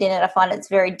interested in it, I find it's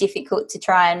very difficult to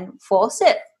try and force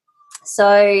it.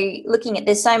 So looking at,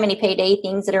 there's so many PD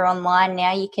things that are online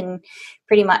now. You can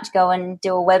pretty much go and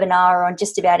do a webinar on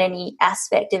just about any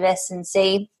aspect of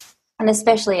S&C. And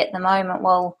especially at the moment,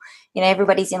 well,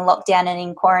 everybody's in lockdown and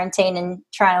in quarantine and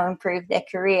trying to improve their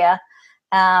career.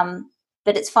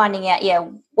 But it's finding out,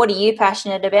 what are you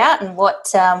passionate about, and what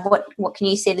can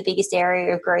you see the biggest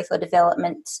area of growth or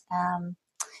development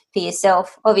for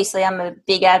yourself. Obviously, I'm a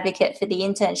big advocate for the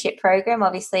internship program.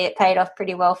 Obviously, it paid off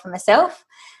pretty well for myself.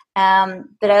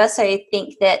 But I also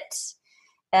think that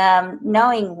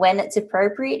knowing when it's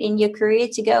appropriate in your career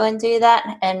to go and do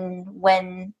that, and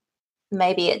when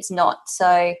maybe it's not.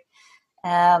 So,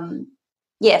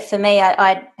 for me,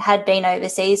 I had been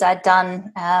overseas. I'd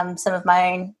done some of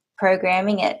my own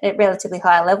programming at relatively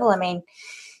high level. I mean,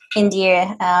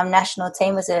 India national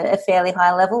team was a fairly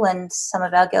high level, and some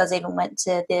of our girls even went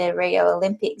to the Rio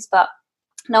Olympics. But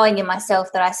knowing in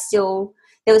myself that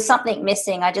there was something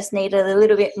missing, I just needed a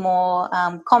little bit more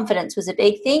confidence was a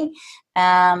big thing,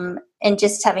 and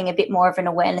just having a bit more of an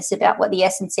awareness about what the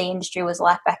S&C industry was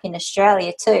like back in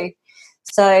Australia too.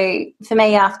 So for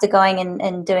me, after going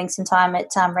and doing some time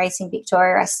at Racing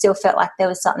Victoria, I still felt like there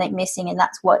was something missing, and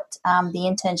that's what the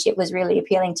internship was really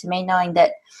appealing to me, knowing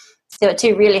that there were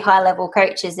two really high-level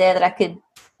coaches there that I could,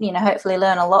 hopefully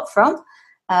learn a lot from,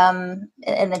 and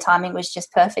the timing was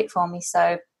just perfect for me.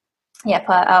 So,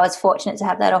 I was fortunate to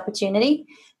have that opportunity.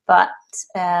 But,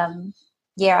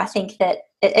 I think that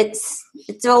it's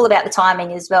all about the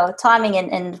timing as well, timing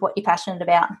and what you're passionate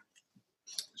about.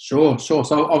 Sure. So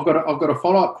I've got a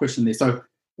follow-up question there. So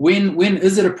when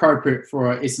is it appropriate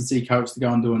for a S&C coach to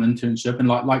go and do an internship? And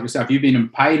like yourself, you've been in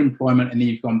paid employment and then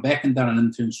you've gone back and done an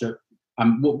internship.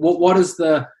 What is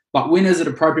when is it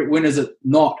appropriate? When is it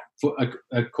not,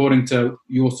 according to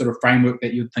your sort of framework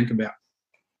that you'd think about?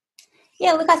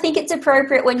 Yeah, look, I think it's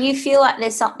appropriate when you feel like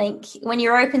there's something, when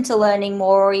you're open to learning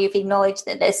more, or you've acknowledged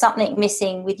that there's something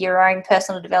missing with your own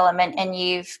personal development, and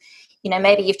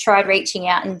maybe you've tried reaching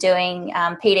out and doing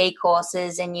PD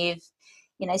courses, and you've,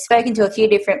 spoken to a few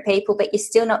different people, but you're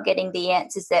still not getting the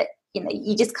answers that,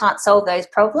 you just can't solve those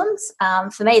problems.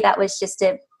 For me, that was just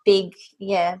a big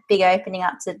opening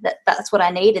up to that. That's what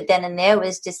I needed then and there,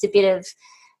 was just a bit of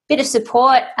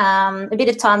support, a bit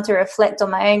of time to reflect on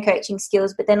my own coaching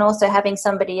skills, but then also having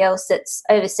somebody else that's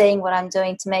overseeing what I'm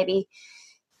doing to maybe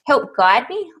help guide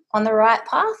me on the right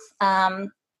path.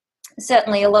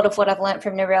 Certainly a lot of what I've learned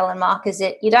from Narelle and Mark is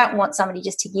that you don't want somebody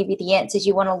just to give you the answers.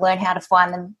 You want to learn how to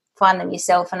find them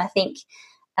yourself. And I think,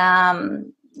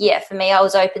 for me, I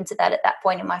was open to that at that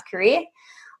point in my career.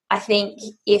 I think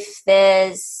if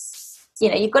there's,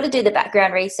 you've got to do the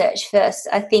background research first.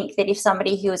 I think that if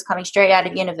somebody who was coming straight out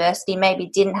of university maybe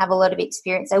didn't have a lot of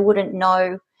experience, they wouldn't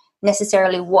know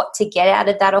necessarily what to get out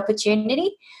of that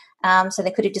opportunity. So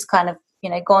they could have just kind of,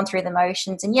 gone through the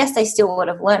motions. And yes, they still would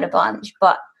have learned a bunch,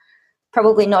 but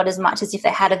probably not as much as if they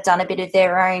had have done a bit of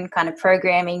their own kind of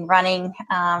programming, running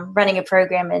a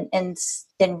program, and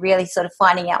then really sort of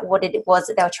finding out what it was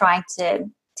that they were trying to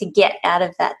get out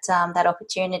of that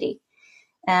opportunity.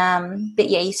 But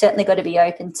yeah, you certainly got to be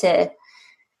open to,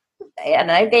 I don't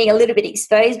know, being a little bit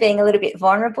exposed, being a little bit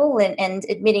vulnerable, and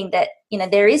admitting that, you know,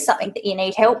 there is something that you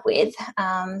need help with.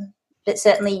 But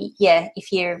certainly, yeah,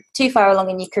 if you're too far along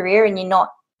in your career and you're not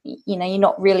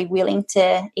really willing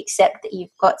to accept that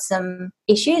you've got some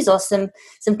issues or some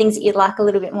things that you'd like a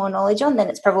little bit more knowledge on, then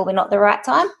it's probably not the right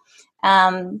time.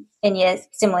 And yeah,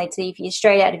 similarly to if you're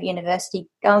straight out of university,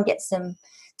 go and get some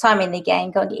time in the game,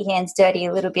 go and get your hands dirty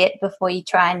a little bit before you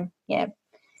try and, you know,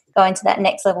 go into that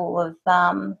next level of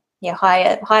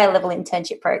higher level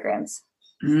internship programs.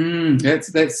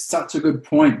 That's such a good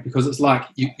point, because it's like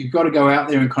you've got to go out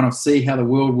there and kind of see how the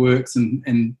world works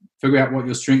and figure out what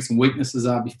your strengths and weaknesses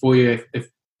are before you,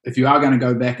 if you are going to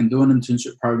go back and do an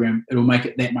internship program, it'll make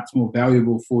it that much more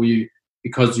valuable for you,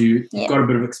 because you've got a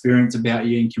bit of experience about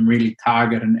you and can really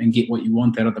target and get what you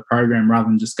want out of the program rather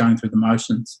than just going through the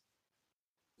motions.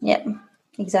 Yep,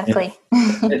 exactly.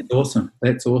 That's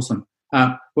awesome.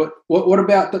 What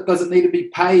about, does it need to be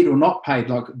paid or not paid?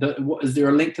 Like, is there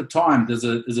a length of time? Is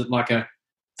it like a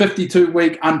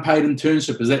 52-week unpaid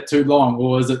internship? Is that too long,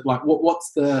 or is it like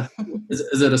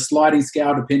is it a sliding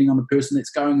scale depending on the person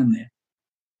that's going in there?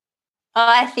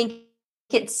 I think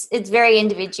it's very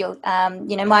individual.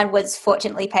 Mine was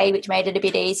fortunately paid, which made it a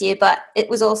bit easier, but it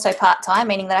was also part-time,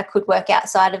 meaning that I could work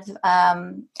outside of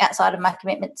my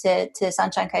commitment to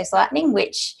Sunshine Coast Lightning,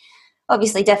 which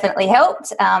obviously definitely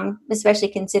helped, especially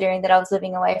considering that I was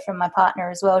living away from my partner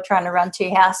as well, trying to run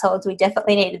 2 households. We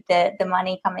definitely needed the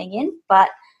money coming in. But,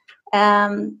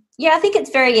 I think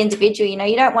it's very individual. You know,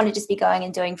 you don't want to just be going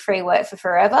and doing free work for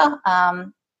forever.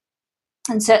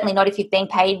 And certainly not if you've been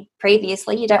paid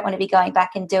previously. You don't want to be going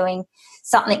back and doing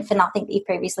something for nothing that you've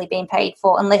previously been paid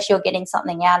for, unless you're getting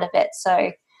something out of it.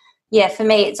 So, yeah, for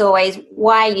me, it's always,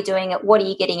 why are you doing it? What are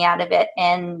you getting out of it?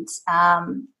 And,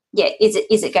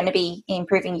 is it going to be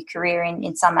improving your career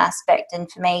in some aspect?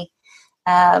 And for me,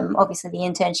 obviously the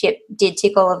internship did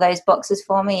tick all of those boxes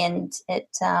for me, and it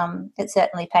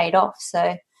certainly paid off.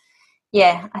 So,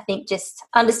 yeah, I think just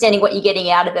understanding what you're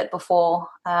getting out of it before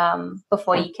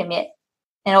you commit.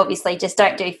 And obviously just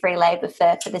don't do free labour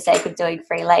for the sake of doing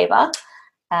free labour.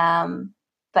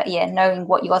 But, yeah, knowing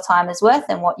what your time is worth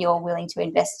and what you're willing to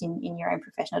invest in your own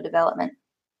professional development.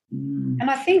 And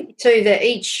I think, too, that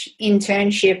each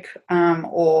internship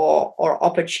or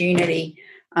opportunity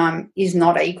is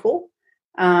not equal,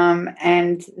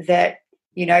 and that,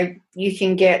 you know, you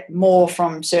can get more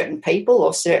from certain people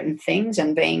or certain things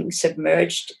and being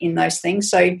submerged in those things.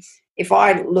 So if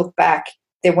I look back,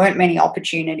 there weren't many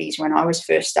opportunities when I was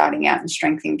first starting out in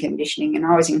strength and conditioning, and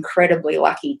I was incredibly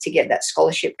lucky to get that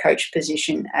scholarship coach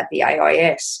position at the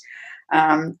AIS.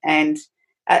 And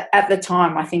at the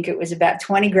time, I think it was about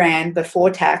 $20,000 before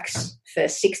tax for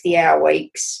 60-hour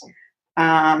weeks,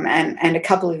 and a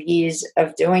couple of years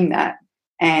of doing that.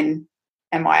 And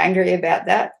am I angry about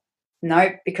that?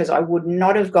 No, because I would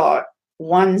not have got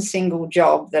one single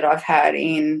job that I've had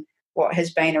in what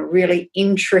has been a really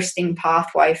interesting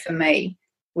pathway for me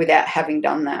without having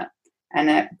done that.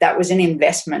 And that was an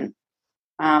investment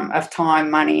of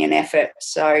time, money, and effort.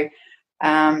 So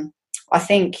I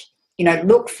think, you know,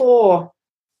 look for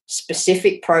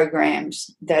specific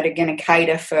programs that are going to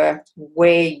cater for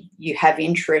where you have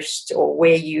interest or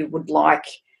where you would like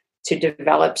to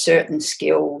develop certain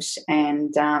skills,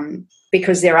 and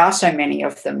because there are so many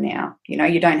of them now, you know,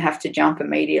 you don't have to jump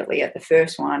immediately at the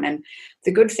first one. And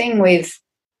the good thing with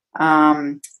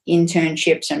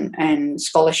internships and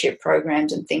scholarship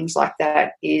programs and things like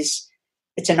that is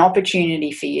it's an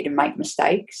opportunity for you to make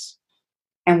mistakes,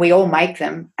 and we all make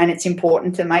them, and it's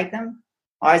important to make them.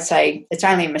 I'd say it's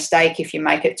only a mistake if you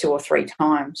make it 2 or 3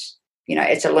 times. You know,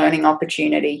 it's a learning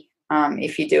opportunity.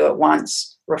 If you do it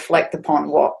once, reflect upon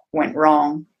what went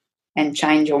wrong and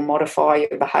change or modify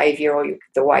your behaviour or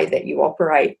the way that you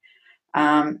operate.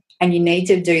 And you need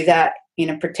to do that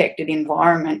in a protected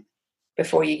environment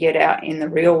before you get out in the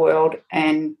real world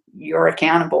and you're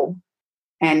accountable.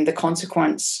 And the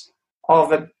consequence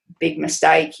of a big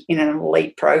mistake in an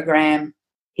elite program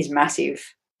is massive.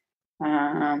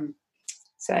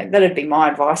 So that'd be my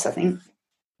advice, I think.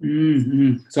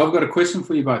 Mm-hmm. So I've got a question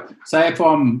for you both. Say if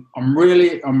I'm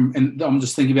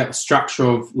just thinking about the structure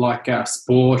of like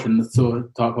sport and the sort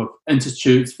of type of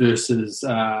institutes versus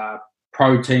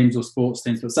pro teams or sports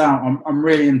teams. But say I'm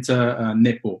really into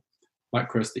netball, like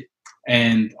Christy,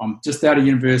 and I'm just out of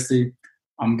university.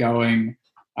 I'm going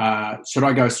should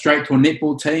I go straight to a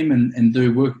netball team and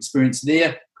do work experience there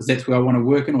because that's where I want to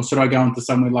work in, or should I go into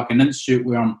somewhere like an institute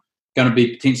where I'm going to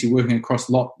be potentially working across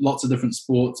lots of different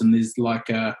sports and there's like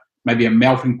maybe a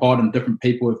melting pot and different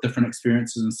people with different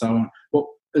experiences and so on?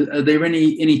 Are there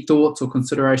any thoughts or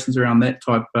considerations around that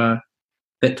type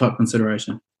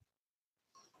consideration?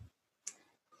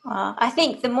 I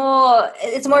think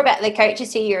it's more about the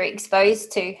coaches who you're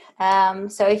exposed to.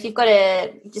 So if you've got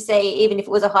just say, even if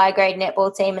it was a high grade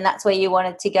netball team and that's where you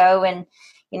wanted to go, and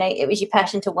it was your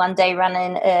passion to one day run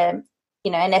an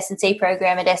S&C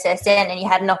program at SSN, and you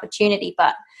had an opportunity,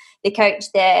 but the coach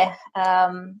there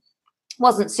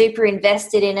wasn't super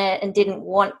invested in it and didn't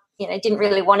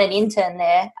really want an intern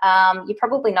there. You're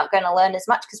probably not going to learn as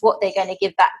much because what they're going to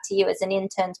give back to you as an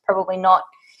intern is probably not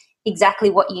exactly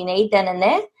what you need then and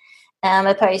there,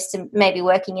 opposed to maybe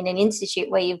working in an institute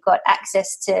where you've got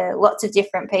access to lots of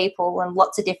different people and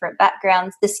lots of different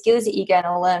backgrounds. The skills that you're going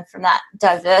to learn from that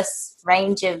diverse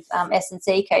range of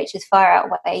S&C coaches far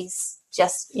outweighs,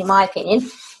 just in my opinion,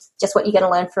 just what you're going to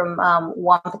learn from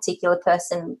one particular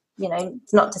person.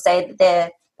 It's not to say that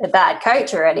they're a bad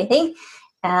coach or anything,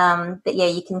 but yeah,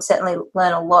 you can certainly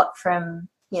learn a lot from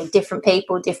different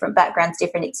people, different backgrounds,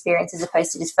 different experiences, as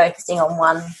opposed to just focusing on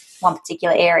one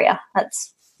particular area.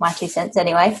 That's my 2 cents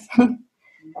anyway.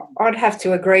 I'd have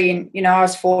to agree. And, I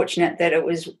was fortunate that it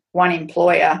was one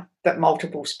employer, but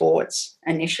multiple sports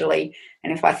initially.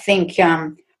 And if I think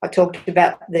I talked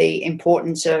about the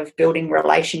importance of building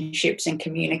relationships and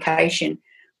communication.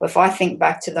 Well, if I think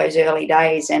back to those early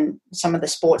days and some of the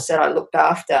sports that I looked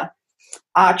after,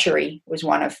 archery was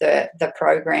one of the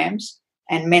programs,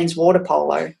 and men's water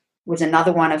polo was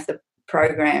another one of the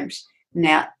programs.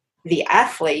 Now, the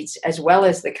athletes as well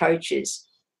as the coaches,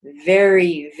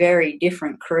 very, very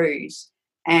different crews,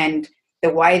 and the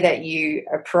way that you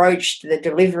approached the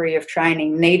delivery of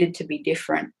training needed to be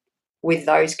different with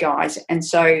those guys. And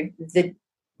so the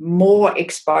more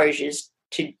exposures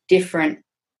to different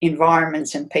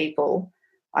environments and people,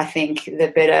 I think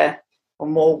the better or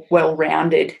more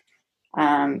well-rounded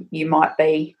you might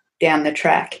be down the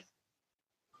track.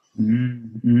 Yeah.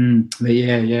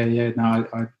 No,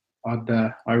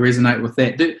 I resonate with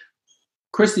that.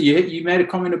 Christy, you made a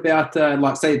comment about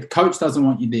like say the coach doesn't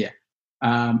want you there.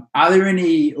 Are there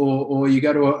any, or you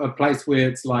go to a place where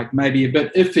it's like maybe a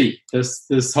bit iffy,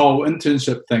 this whole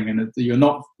internship thing, and you're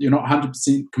not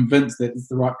 100% convinced that it's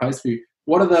the right place for you?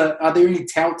 Are there any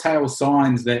telltale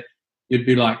signs that you'd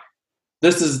be like,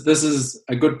 this is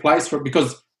a good place for it?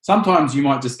 Because sometimes you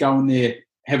might just go in there,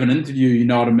 have an interview, you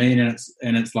know what I mean,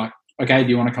 and it's like, okay, do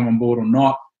you want to come on board or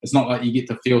not? It's not like you get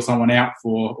to feel someone out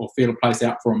or feel a place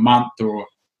out for a month or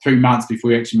 3 months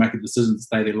before you actually make a decision to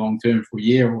stay there long term for a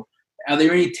year. Or are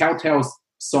there any telltale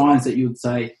signs that you would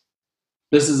say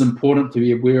this is important to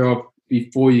be aware of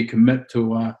before you commit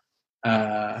to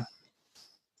a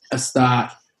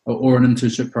start or an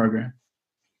internship program?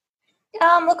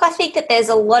 Look, I think that there's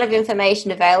a lot of information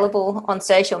available on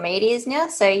social medias now,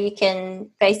 so you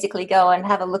can basically go and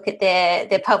have a look at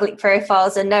their public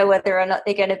profiles and know whether or not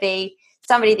they're going to be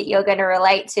somebody that you're going to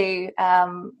relate to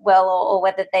well, or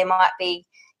whether they might be,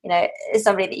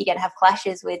 somebody that you're going to have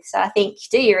clashes with. So I think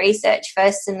do your research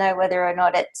first and know whether or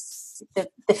not it's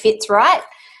the fit's right.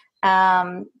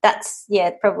 That's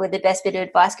probably the best bit of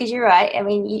advice, because you're right. I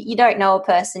mean, you don't know a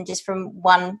person just from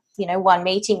one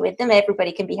meeting with them.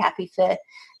 Everybody can be happy for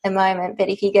a moment, but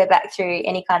if you go back through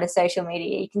any kind of social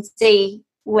media, you can see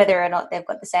whether or not they've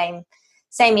got the same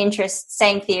interests,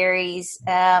 same theories,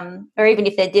 or even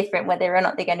if they're different, whether or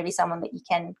not they're going to be someone that you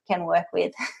can work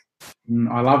with.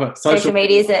 I love it. Social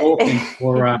media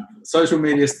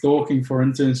stalking for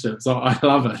internships. I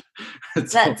love it.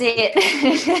 That's it.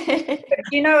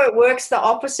 It works the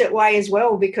opposite way as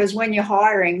well, because when you're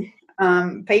hiring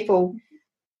people,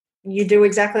 you do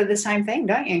exactly the same thing,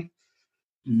 don't you?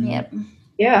 Yep.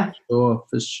 Yeah. For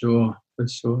sure.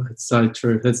 It's so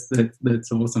true.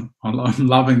 That's awesome. I'm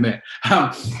loving that.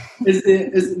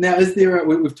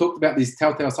 We've talked about these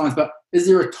telltale signs, but is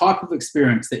there a type of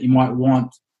experience that you might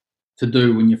want to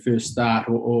do when you first start,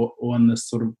 or in this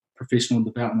sort of professional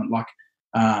development? Like,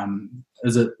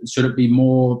 should it be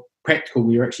more practical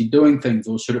where you're actually doing things,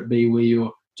 or should it be where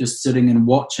you're just sitting and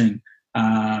watching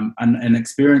an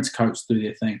experienced coach do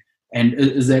their thing? And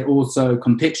is that also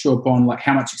contextual upon like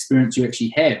how much experience you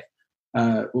actually have?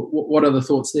 What are the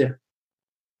thoughts there?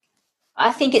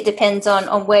 I think it depends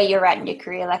on where you're at in your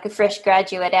career. Like a fresh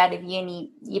graduate out of uni,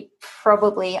 you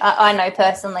probably, I know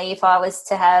personally, if I was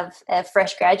to have a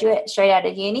fresh graduate straight out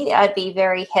of uni, I'd be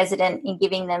very hesitant in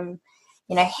giving them,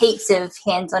 heaps of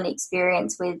hands-on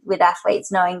experience with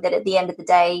athletes, knowing that at the end of the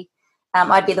day,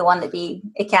 I'd be the one that'd be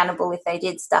accountable if they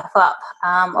did stuff up.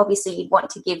 Obviously, you'd want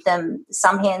to give them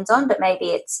some hands-on, but maybe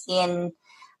it's in,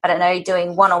 I don't know,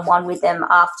 doing one-on-one with them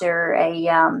after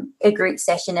a group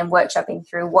session and workshopping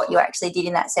through what you actually did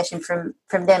in that session from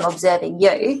them observing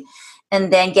you,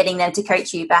 and then getting them to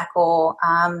coach you back, or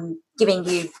giving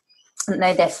you, I don't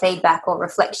know, their feedback or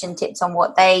reflection tips on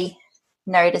what they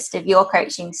noticed of your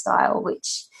coaching style,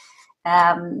 which,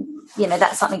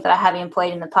 that's something that I have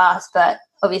employed in the past. But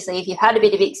obviously, if you've had a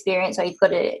bit of experience, or you've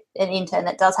got an intern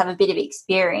that does have a bit of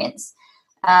experience,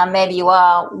 maybe you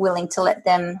are willing to let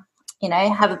them,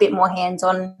 have a bit more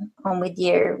hands-on with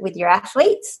your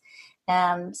athletes.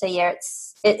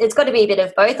 It's got to be a bit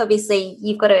of both. Obviously,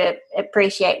 you've got to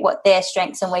appreciate what their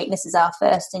strengths and weaknesses are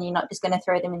first, and you're not just going to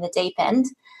throw them in the deep end.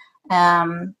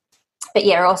 But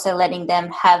also letting them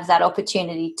have that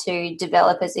opportunity to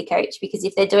develop as a coach, because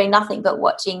if they're doing nothing but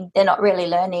watching, they're not really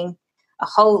learning a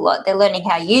whole lot. They're learning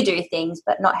how you do things,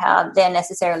 but not how they're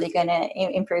necessarily going to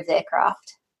improve their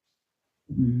craft.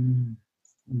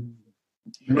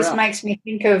 This makes me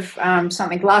think of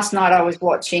something. Last night I was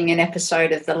watching an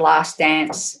episode of The Last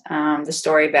Dance, the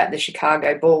story about the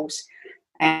Chicago Bulls.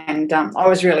 And I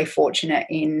was really fortunate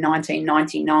in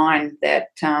 1999 that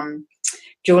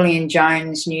Julian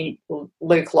Jones knew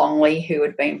Luke Longley, who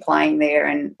had been playing there,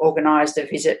 and organised a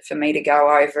visit for me to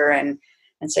go over and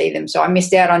see them. So I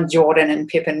missed out on Jordan and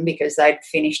Pippen because they'd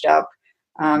finished up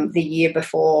the year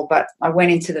before. But I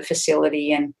went into the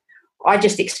facility and I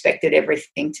just expected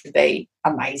everything to be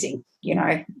amazing.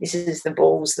 This is the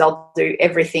Bulls. They'll do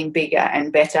everything bigger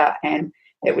and better. And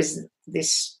it was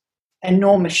this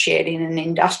enormous shed in an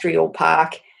industrial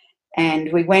park.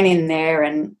 And we went in there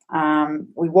and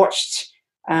we watched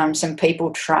some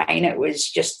people train. It was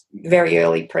just very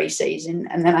early pre-season.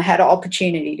 And then I had an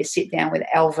opportunity to sit down with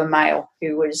Al Vermeil,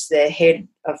 who was the head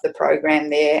of the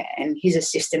program there, and his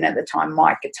assistant at the time,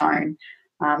 Mike Gattone,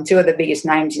 two of the biggest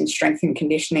names in strength and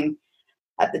conditioning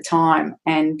at the time.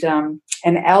 And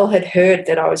Al had heard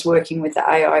that I was working with the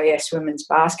AIS women's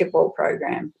basketball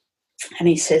program. And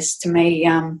he says to me,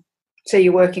 so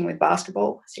you're working with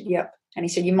basketball? I said, yep. And he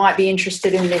said, you might be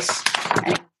interested in this.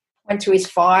 And he went to his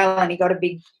file and he got a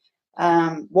big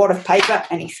wad of paper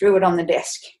and he threw it on the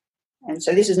desk. And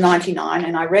so this is 99,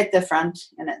 and I read the front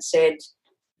and it said,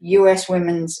 US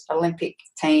Women's Olympic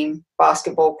Team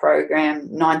Basketball Program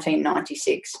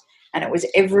 1996. And it was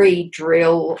every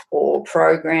drill or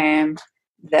program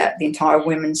that the entire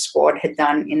women's squad had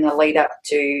done in the lead up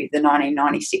to the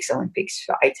 1996 Olympics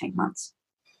for 18 months.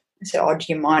 I said, do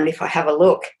you mind if I have a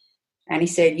look? And he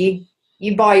said,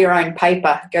 you buy your own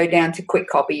paper, go down to Quick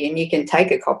Copy and you can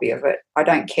take a copy of it. I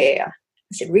don't care.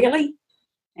 I said, really?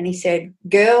 And he said,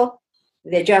 girl,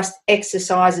 they're just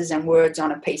exercises and words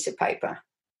on a piece of paper.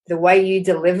 The way you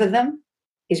deliver them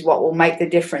is what will make the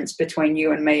difference between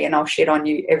you and me, and I'll shit on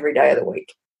you every day of the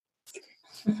week.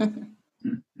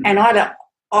 And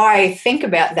I think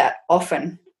about that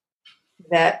often,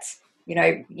 that,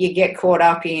 you get caught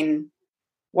up in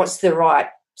what's the right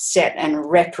set and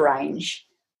rep range.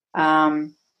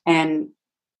 And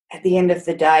at the end of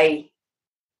the day,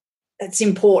 it's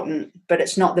important, but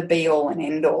it's not the be-all and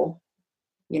end-all.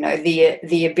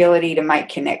 The ability to make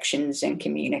connections and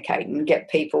communicate and get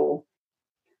people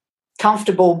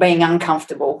comfortable being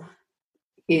uncomfortable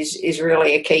is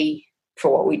really a key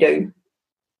for what we do.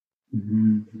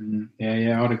 Mm-hmm.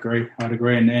 Yeah, I'd agree.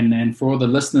 And for all the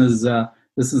listeners out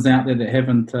there that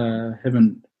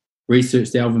haven't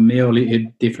researched Al Vermeil,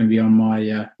 he'd definitely be on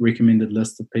my recommended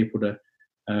list of people to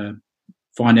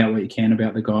find out what you can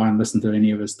about the guy and listen to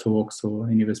any of his talks or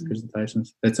any of his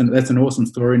presentations. That's an awesome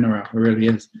story, Narelle. It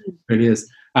really is.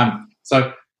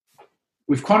 So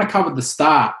we've kind of covered the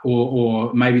start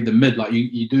or maybe the mid. Like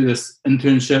you do this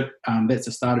internship. That's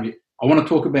the start of it. I want to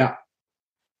talk about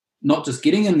not just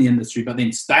getting in the industry, but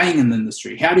then staying in the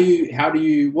industry. How do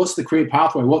you? What's the career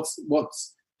pathway?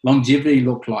 What's longevity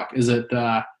look like? Is it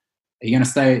are you going to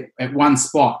stay at one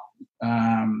spot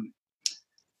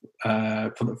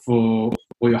for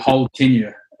your whole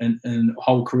tenure and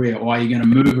whole career, or are you going to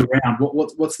move around?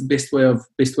 What's the best way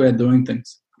of doing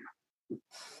things?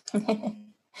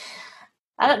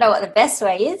 I don't know what the best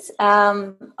way is.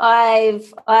 I've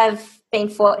been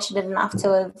fortunate enough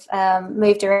to have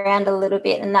moved around a little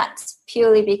bit, and that's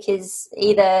purely because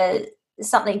either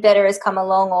something better has come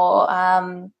along or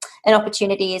an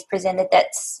opportunity is presented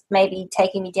that's maybe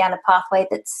taking me down a pathway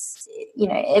that's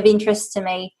of interest to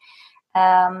me.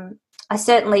 I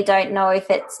certainly don't know if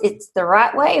it's the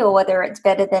right way or whether it's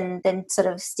better than sort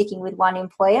of sticking with one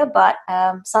employer, but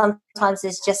sometimes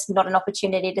there's just not an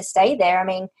opportunity to stay there. I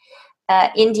mean,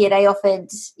 India, they offered,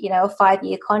 a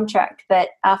 5-year contract, but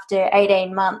after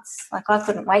 18 months, like, I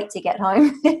couldn't wait to get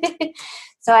home.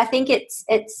 So I think it's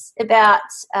about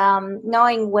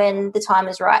knowing when the time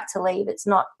is right to leave. It's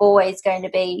not always going to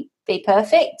be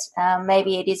perfect.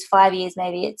 Maybe it is 5 years,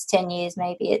 maybe it's 10 years,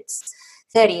 maybe it's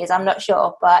 30 years. I'm not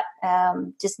sure, but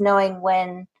just knowing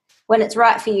when it's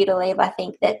right for you to leave. I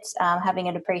think that having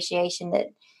an appreciation that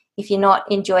if you're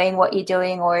not enjoying what you're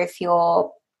doing, or if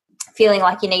you're feeling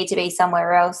like you need to be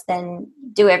somewhere else, then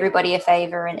do everybody a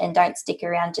favor and don't stick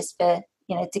around just for,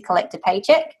 to collect a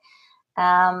paycheck.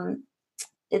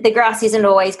 The grass isn't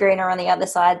always greener on the other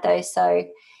side, though. So,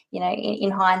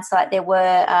 in hindsight, there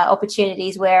were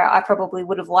opportunities where I probably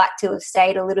would have liked to have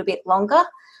stayed a little bit longer,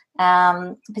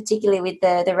 particularly with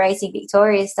the Racing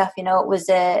Victoria stuff. It was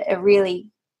a really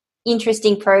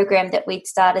interesting program that we'd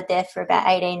started there for about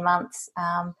 18 months.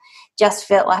 Just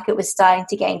felt like it was starting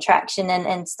to gain traction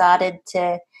and started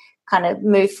to kind of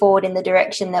move forward in the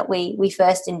direction that we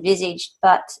first envisaged.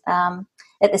 But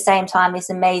at the same time, this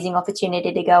amazing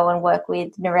opportunity to go and work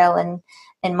with Narelle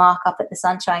and Mark up at the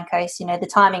Sunshine Coast. The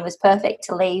timing was perfect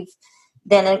to leave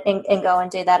then and go and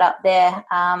do that up there.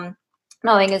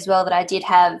 Knowing as well that I did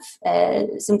have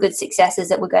some good successes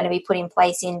that were going to be put in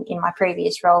place in my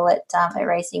previous role at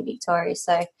Racing Victoria.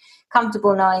 So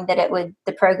comfortable knowing that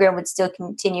the program would still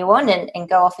continue on and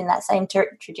go off in that same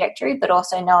trajectory, but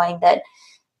also knowing that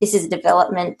this is a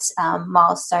development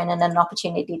milestone and an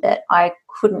opportunity that I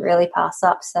couldn't really pass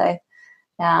up. So,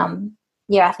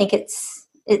 I think it's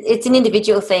an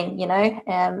individual thing,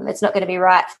 it's not going to be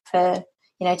right for,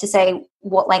 to say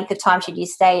what length of time should you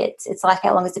stay. It's like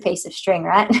how long is a piece of string,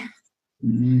 right?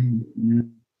 Mm-hmm.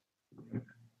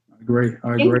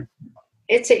 I agree.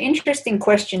 It's an interesting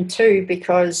question too,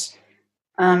 because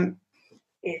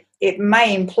it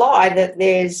may imply that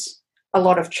there's a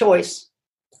lot of choice.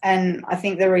 And I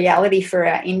think the reality for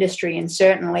our industry, and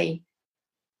certainly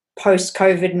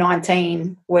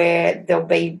post-COVID-19, where there'll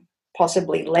be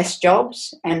possibly less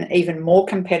jobs and even more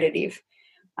competitive,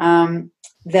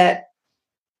 that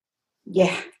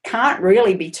can't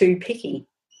really be too picky,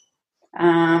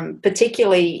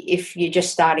 particularly if you're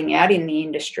just starting out in the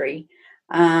industry.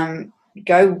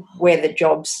 Go where the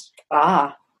jobs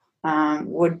are,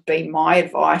 would be my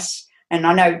advice. And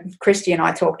I know Christy and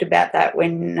I talked about that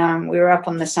when we were up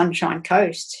on the Sunshine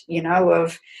Coast,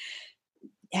 of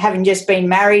having just been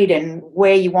married and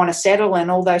where you want to settle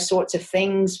and all those sorts of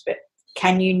things. But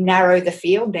can you narrow the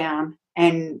field down?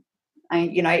 And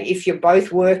if you're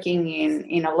both working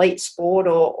in elite sport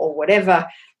or whatever,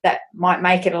 that might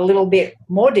make it a little bit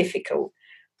more difficult.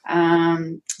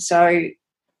 So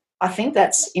I think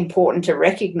that's important to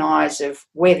recognise of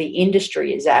where the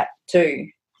industry is at too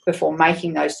before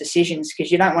making those decisions,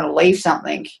 because you don't want to leave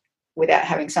something without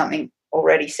having something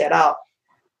already set up.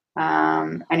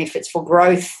 And if it's for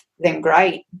growth, then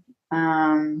great.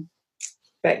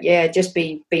 But just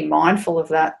be mindful of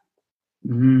that.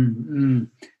 Mm-hmm.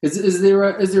 Is there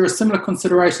a similar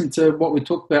consideration to what we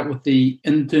talked about with the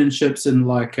internships in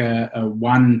like a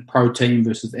one pro team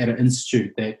versus at an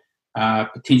institute, that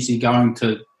potentially going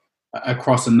to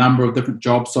across a number of different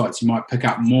job sites you might pick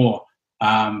up more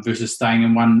versus staying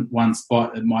in one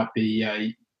spot? It might be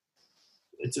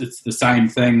it's the same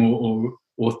thing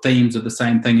or themes are the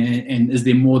same thing, and is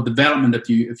there more development if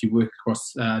you work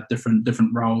across different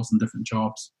roles and different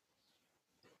jobs?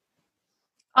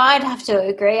 I'd have to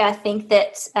agree. I think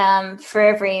that for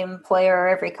every employer or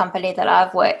every company that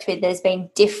I've worked with, there's been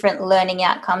different learning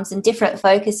outcomes and different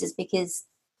focuses because,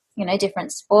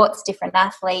 different sports, different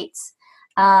athletes.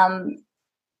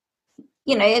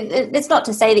 It's not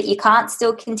to say that you can't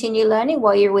still continue learning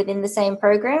while you're within the same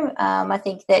program. I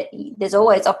think that there's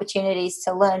always opportunities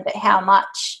to learn, but how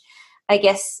much, I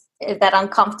guess, that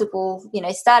uncomfortable,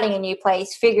 starting a new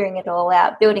place, figuring it all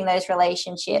out, building those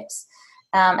relationships,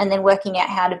 and then working out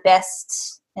how to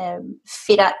best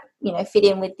fit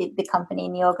in with the company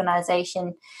and the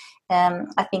organisation.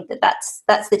 I think that's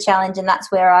the challenge, and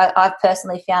that's where I've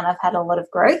personally found I've had a lot of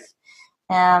growth.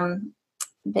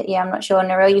 But I'm not sure,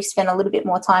 Narelle, you've spent a little bit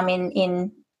more time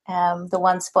in the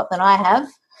one spot than I have.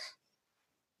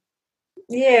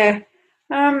 Yeah.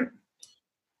 I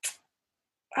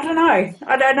don't know.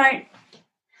 I don't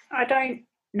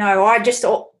know. I just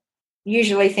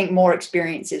usually think more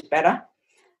experience is better.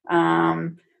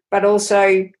 But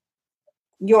also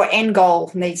your end goal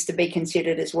needs to be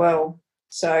considered as well.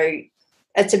 So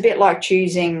it's a bit like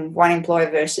choosing one employer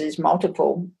versus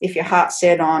multiple. If your heart's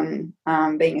set on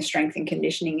being a strength and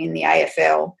conditioning in the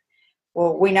AFL,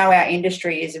 well, we know our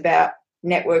industry is about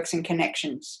networks and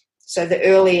connections. So the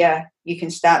earlier you can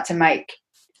start to make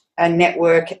a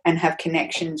network and have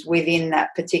connections within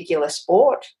that particular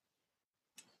sport,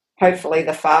 hopefully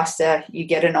the faster you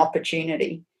get an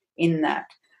opportunity in that.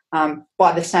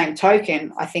 By the same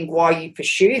token, I think while you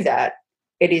pursue that,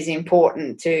 it is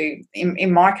important to,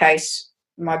 in my case,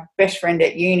 my best friend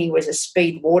at uni was a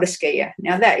speed water skier.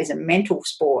 Now that is a mental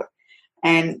sport.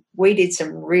 And we did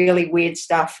some really weird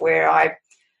stuff where I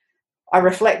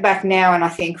reflect back now and I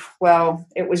think, well,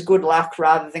 it was good luck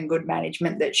rather than good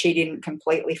management that she didn't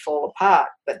completely fall apart.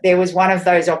 But there was one of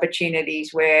those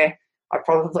opportunities where I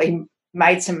probably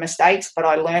made some mistakes, but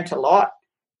I learnt a lot.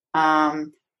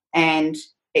 And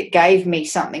it gave me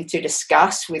something to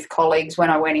discuss with colleagues when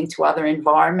I went into other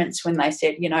environments, when they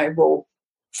said, well,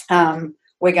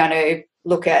 we're going to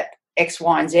look at X,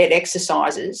 Y, and Z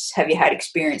exercises. Have you had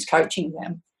experience coaching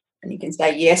them? And you can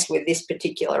say yes with this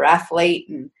particular athlete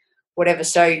and whatever.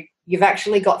 So you've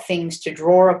actually got things to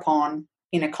draw upon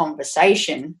in a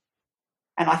conversation.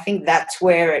 And I think that's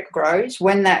where it grows.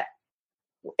 When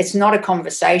it's not a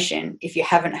conversation, if you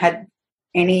haven't had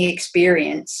any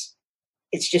experience,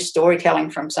 it's just storytelling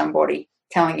from somebody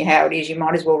telling you how it is. You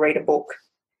might as well read a book.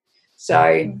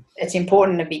 So it's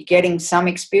important to be getting some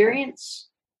experience,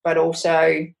 but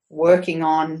also working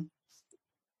on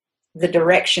the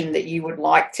direction that you would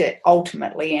like to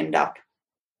ultimately end up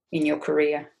in your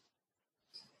career.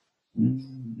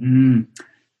 Definitely.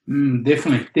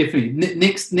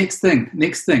 Next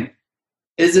thing.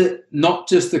 Is it not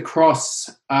just across,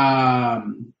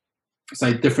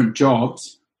 say, different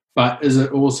jobs, but is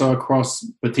it also across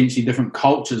potentially different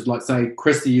cultures? Like, say,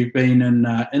 Christy, you've been in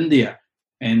India,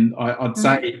 and I'd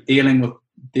say dealing with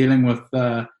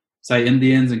say,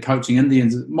 Indians and coaching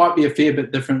Indians, it might be a fair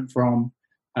bit different from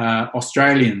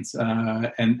Australians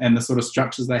and the sort of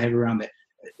structures they have around there.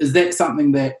 Is that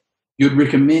something that you'd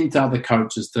recommend to other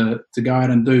coaches to go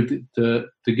out and do to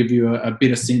give you a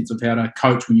better sense of how to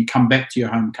coach when you come back to your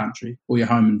home country or your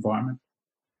home environment?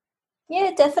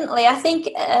 Yeah, definitely. I think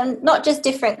not just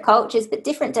different cultures, but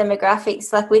different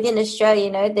demographics. Like within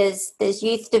Australia, there's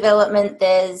youth development,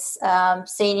 there's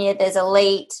senior, there's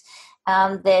elite,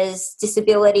 there's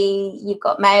disability. You've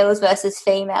got males versus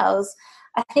females.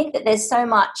 I think that there's so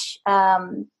much.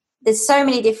 There's so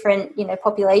many different,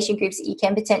 population groups that you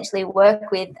can potentially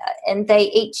work with, and they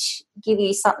each give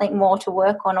you something more to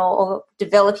work on or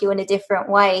develop you in a different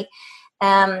way.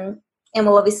 And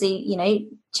will obviously,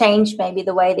 change maybe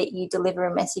the way that you deliver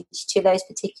a message to those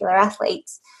particular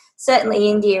athletes. Certainly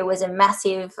India was a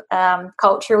massive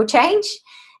cultural change.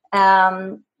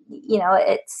 It's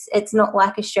not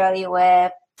like Australia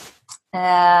where,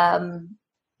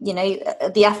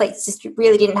 the athletes just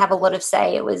really didn't have a lot of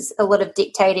say. It was a lot of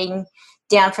dictating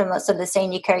down from sort of the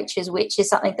senior coaches, which is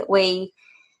something that we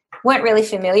weren't really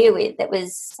familiar with. It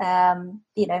was,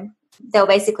 they were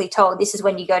basically told, this is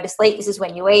when you go to sleep, this is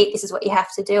when you eat, this is what you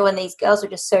have to do. And these girls were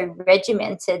just so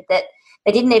regimented that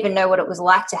they didn't even know what it was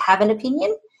like to have an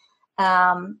opinion.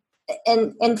 And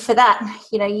for that,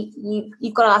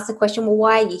 you've got to ask the question, well,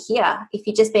 why are you here? If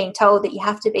you're just being told that you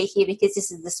have to be here because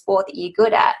this is the sport that you're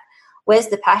good at, where's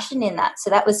the passion in that? So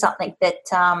that was something that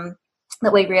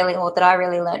that I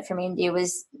really learned from India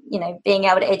was, being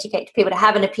able to educate people to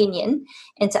have an opinion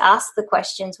and to ask the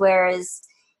questions. Whereas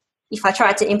if I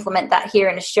tried to implement that here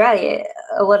in Australia,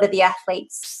 a lot of the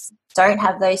athletes don't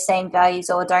have those same values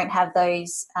or don't have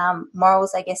those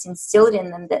morals, I guess, instilled in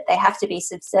them, that they have to be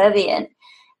subservient.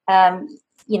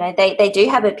 They do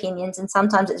have opinions, and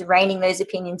sometimes it's reining those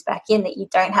opinions back in, that you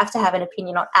don't have to have an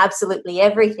opinion on absolutely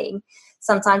everything.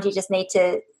 Sometimes you just need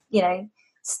to,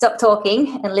 stop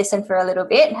talking and listen for a little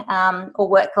bit, or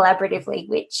work collaboratively,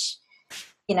 which,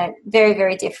 very,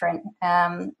 very different.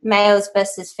 Males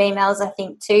versus females, I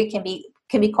think, too, can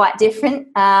be quite different.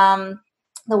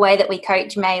 The way that we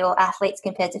coach male athletes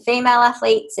compared to female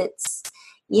athletes, it's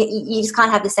you just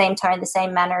can't have the same tone, the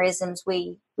same mannerisms.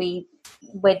 We're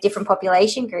different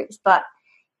population groups, but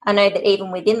I know that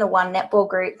even within the one netball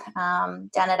group down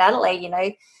at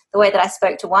Adelaide, the way that I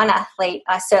spoke to one athlete,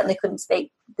 I certainly couldn't speak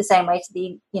the same way to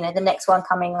the next one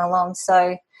coming along.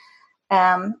 So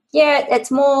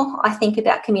it's more, I think,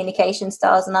 about communication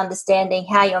styles and understanding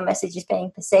how your message is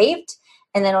being perceived,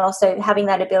 and then also having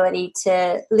that ability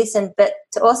to listen, but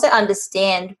to also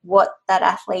understand what that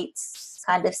athlete's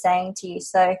kind of saying to you.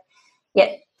 So,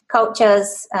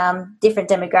 cultures, different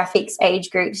demographics, age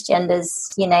groups, genders,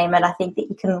 you name it. I think that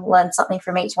you can learn something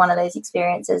from each one of those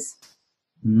experiences.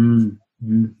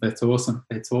 That's awesome.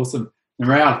 Now,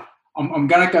 Raoul, I'm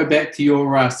going to go back to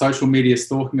your social media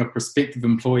stalking of prospective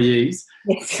employees.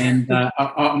 Yes. And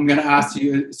I'm going to ask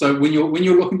you, so when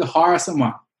you're looking to hire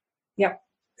someone, yep,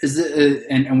 is it,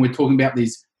 and we're talking about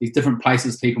these different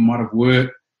places people might have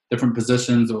worked, different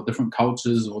positions or different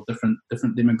cultures or different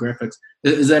demographics.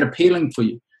 Is that appealing for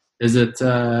you? Is it?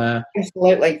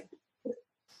 Absolutely.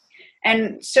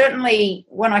 And certainly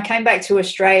when I came back to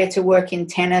Australia to work in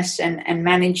tennis and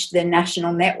manage the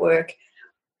national network,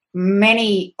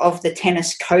 many of the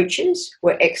tennis coaches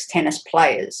were ex-tennis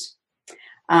players.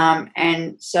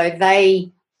 And so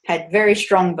they had very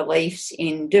strong beliefs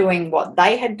in doing what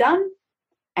they had done,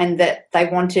 and that they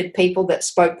wanted people that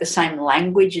spoke the same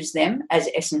language as them as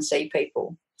S&C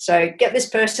people. So get this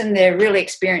person, they're really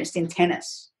experienced in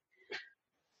tennis.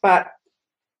 But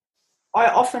I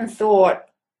often thought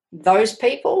those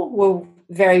people were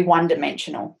very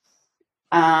one-dimensional,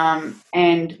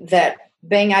 and that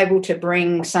being able to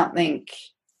bring something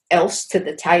else to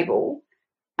the table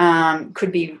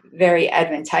could be very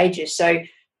advantageous. So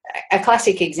a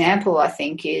classic example, I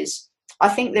think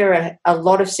there are a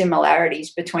lot of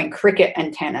similarities between cricket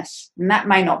and tennis, and that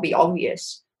may not be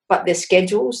obvious, but their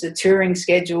schedules, the touring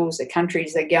schedules, the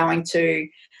countries they're going to,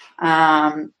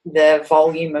 the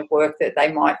volume of work that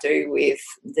they might do with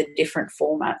the different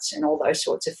formats and all those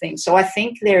sorts of things. So I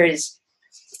think there is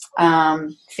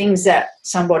things that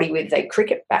somebody with a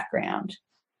cricket background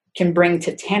can bring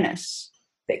to tennis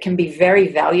that can be very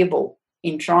valuable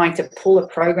in trying to pull a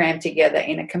program together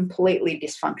in a completely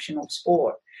dysfunctional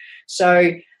sport.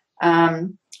 So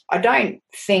I don't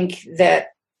think that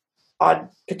I'd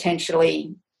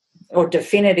potentially or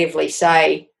definitively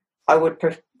say I would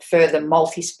prefer the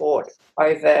multi-sport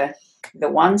over the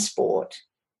one sport.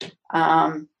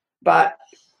 But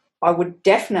I would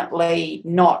definitely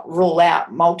not rule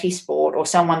out multi-sport or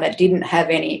someone that didn't have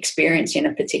any experience in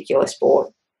a particular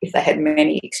sport if they had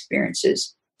many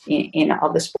experiences in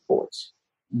other sports.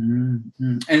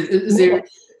 Mm-hmm. And is there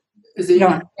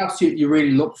anything else you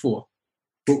really look for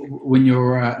when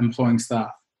you're employing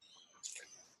staff?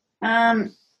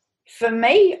 For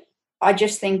me, I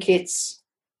just think it's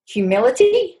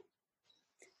humility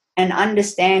and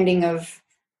understanding of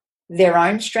their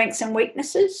own strengths and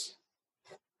weaknesses.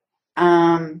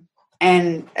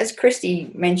 And as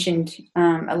Christy mentioned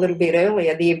a little bit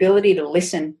earlier, the ability to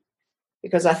listen,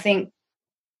 because I think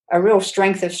a real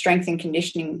strength of strength and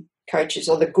conditioning coaches,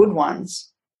 or the good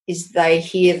ones, is they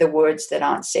hear the words that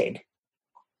aren't said.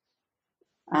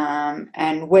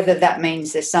 And whether that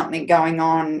means there's something going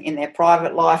on in their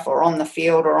private life or on the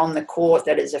field or on the court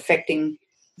that is affecting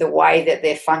the way that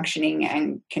they're functioning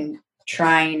and can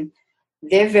train,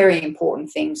 they're very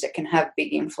important things that can have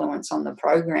big influence on the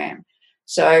program.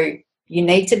 So you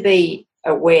need to be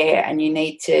aware, and you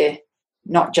need to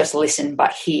not just listen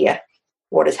but hear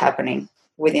what is happening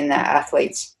within that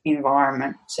athlete's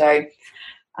environment. So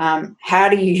how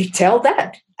do you tell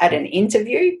that at an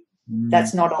interview?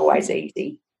 That's not always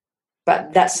easy,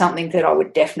 but that's something that I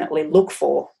would definitely look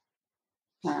for,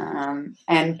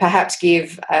 and perhaps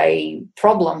give a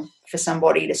problem for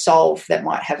somebody to solve that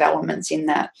might have elements in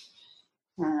that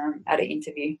at an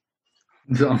interview.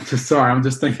 I'm just sorry. I'm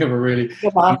just thinking of a really.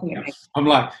 You're laughing at me. I'm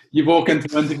like, you walk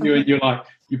into an interview and you're like,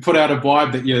 you put out a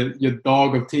vibe that your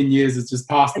dog of 10 years has just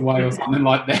passed away or something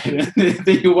like that, and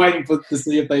then you're waiting to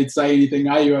see if they'd say anything.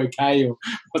 Are you okay? Or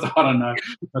I don't know.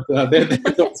 But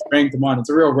that thought sprang to mind. It's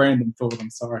a real random thought. I'm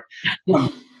sorry.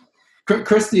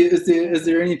 Christy, is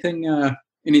there anything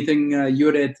you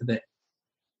would add to that?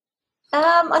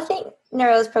 I think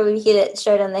Narelle's probably hit it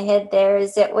straight on the head there,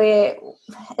 is that we're,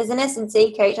 as an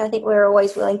S&C coach, I think we're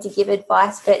always willing to give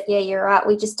advice, but yeah, you're right.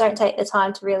 We just don't take the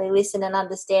time to really listen and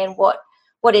understand what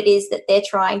it is that they're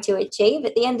trying to achieve.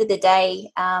 At the end of the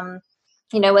day,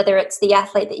 whether it's the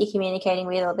athlete that you're communicating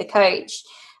with or the coach,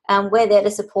 we're there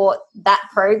to support that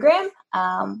program.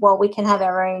 While we can have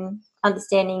our own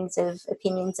understandings of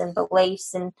opinions and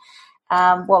beliefs, and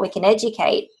while we can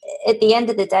educate, at the end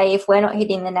of the day, if we're not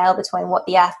hitting the nail between what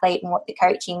the athlete and what the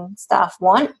coaching staff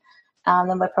want,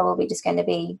 then we're probably just going to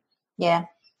be,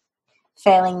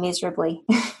 failing miserably.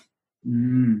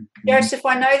 Joseph,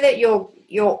 I know that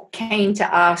you're keen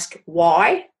to ask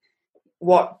why,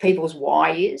 what people's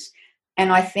why is,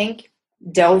 and I think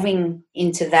delving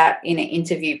into that in an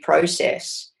interview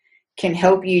process can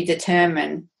help you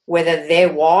determine whether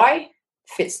their why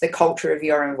fits the culture of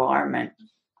your environment.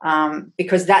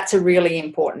 Because that's a really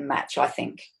important match, I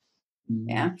think.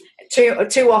 Yeah.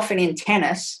 Too often in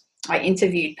tennis, I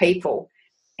interviewed people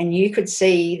and you could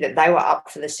see that they were up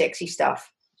for the sexy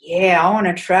stuff. Yeah, I want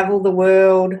to travel the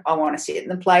world. I want to sit in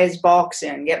the players' box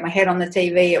and get my head on the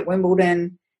TV at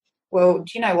Wimbledon. Well,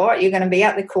 do you know what? You're going to be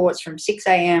at the courts from 6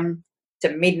 a.m. to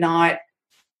midnight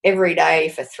every day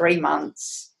for 3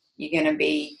 months. You're going to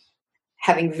be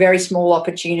having very small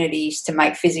opportunities to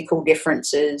make physical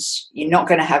differences. You're not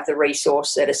going to have the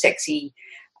resource that a sexy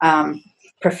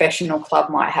professional club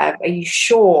might have, are you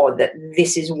sure that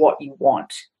this is what you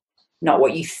want, not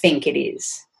what you think it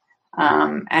is?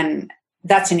 And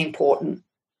that's an important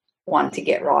one to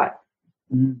get right.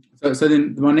 So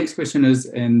then my next question is,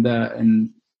 and I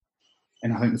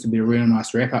think this would be a really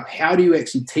nice wrap up. How do you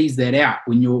actually tease that out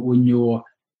when you're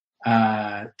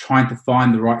trying to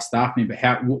find the right staff member?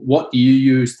 What do you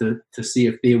use to see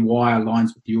if their why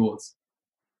aligns with yours?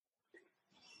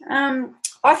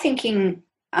 I think in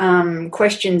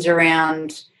questions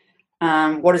around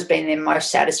what has been their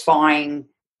most satisfying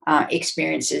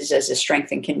experiences as a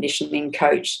strength and conditioning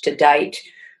coach to date.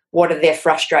 What are their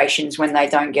frustrations when they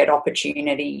don't get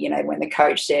opportunity? You know, when the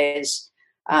coach says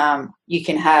you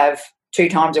can have 2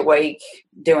 times a week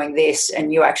doing this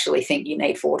and you actually think you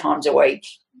need 4 times a week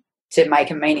to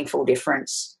make a meaningful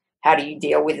difference. How do you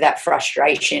deal with that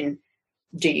frustration?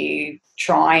 Do you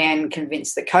try and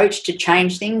convince the coach to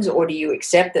change things, or do you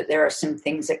accept that there are some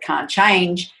things that can't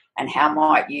change, and how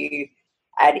might you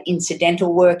add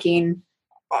incidental work in?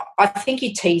 I think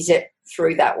you tease it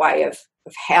through that way of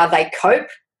how they cope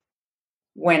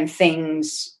when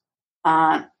things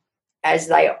aren't as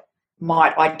they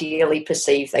might ideally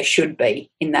perceive they should be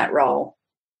in that role.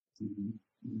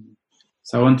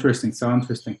 So interesting.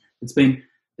 It's been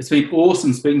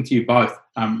awesome speaking to you both.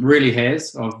 Really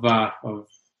has. I've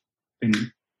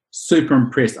been super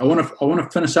impressed. I want to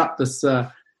finish up this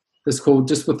call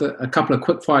just with a couple of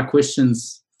quick fire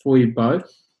questions for you both.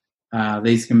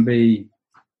 These can be,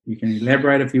 you can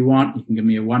elaborate if you want. You can give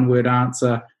me a 1-word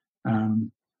answer,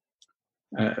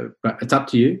 but it's up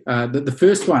to you. The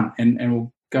first one, and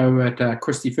we'll go at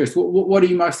Christy first. What are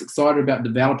you most excited about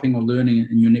developing or learning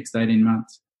in your next 18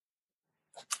 months?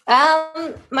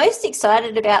 Most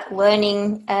excited about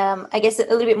learning, I guess, a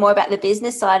little bit more about the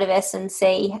business side of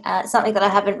S&C. Something that I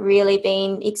haven't really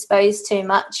been exposed to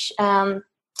much in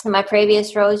my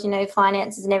previous roles. You know,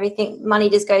 finances and everything. Money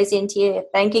just goes into your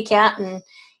bank account, and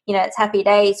you know it's happy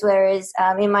days. Whereas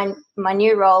in my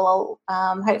new role,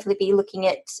 I'll hopefully be looking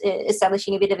at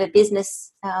establishing a bit of a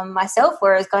business myself,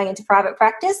 whereas going into private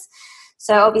practice.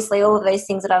 So obviously all of those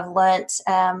things that I've learnt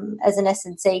as an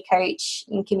S&C coach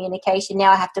in communication,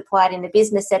 now I have to apply it in a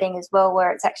business setting as well,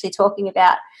 where it's actually talking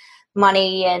about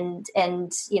money and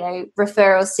you know,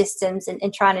 referral systems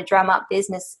and trying to drum up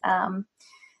business.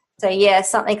 So yeah,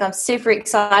 something I'm super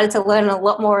excited to learn a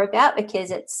lot more about, because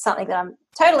it's something that I'm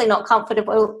totally not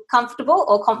comfortable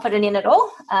or confident in at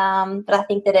all. But I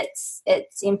think that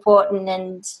it's important,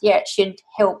 and yeah, it should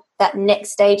help that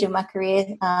next stage of my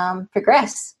career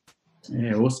progress.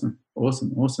 Yeah, awesome.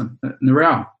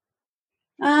 Narelle?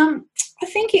 I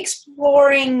think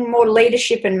exploring more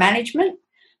leadership and management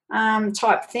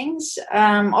type things.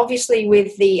 Obviously,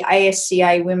 with the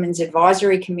ASCA Women's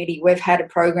Advisory Committee, we've had a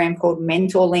program called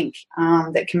Mentor Link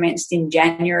that commenced in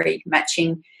January,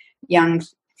 matching young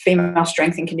female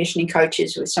strength and conditioning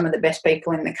coaches with some of the best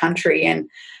people in the country. And,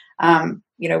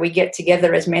 you know, we get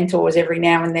together as mentors every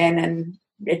now and then, and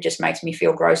it just makes me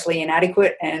feel grossly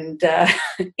inadequate, and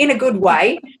in a good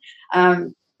way,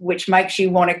 which makes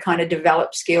you want to kind of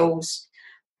develop skills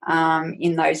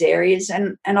in those areas.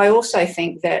 And I also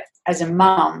think that as a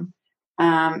mum,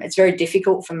 it's very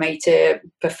difficult for me to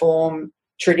perform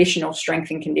traditional strength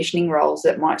and conditioning roles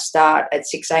that might start at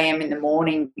 6 a.m. in the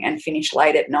morning and finish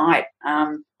late at night.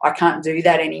 I can't do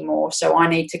that anymore. So I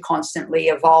need to constantly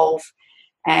evolve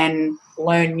and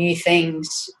learn new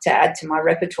things to add to my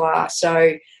repertoire.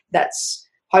 So that's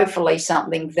hopefully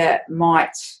something that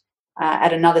might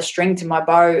add another string to my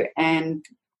bow and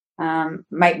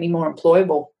make me more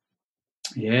employable.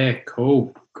 Yeah,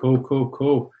 cool.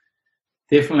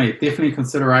 Definitely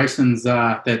considerations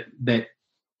that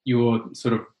you're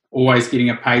sort of always getting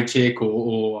a paycheck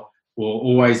or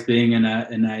always being in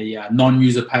a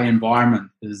non-user pay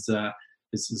environment is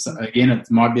again,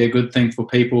 it might be a good thing for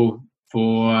people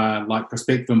for like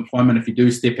prospective employment if you do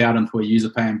step out into a user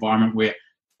pay environment where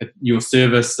your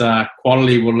service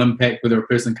quality will impact whether a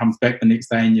person comes back the next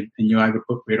day and you're able to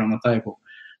put bread on the table.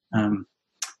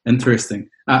 Interesting.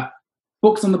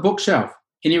 Books on the bookshelf.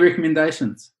 Any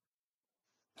recommendations?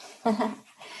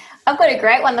 I've got a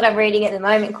great one that I'm reading at the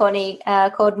moment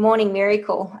called Morning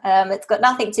Miracle. It's got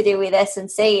nothing to do with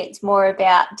S&C. It's more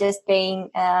about just being,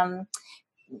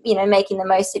 making the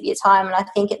most of your time. And I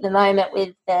think at the moment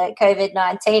with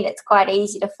COVID-19, it's quite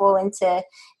easy to fall into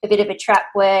a bit of a trap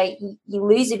where you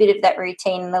lose a bit of that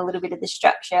routine and a little bit of the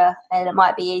structure. And it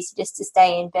might be easy just to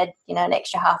stay in bed, an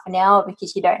extra half an hour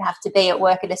because you don't have to be at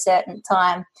work at a certain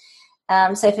time.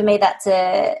 So for me, that's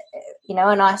a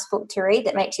nice book to read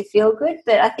that makes you feel good.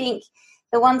 But I think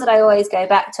the ones that I always go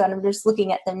back to, and I'm just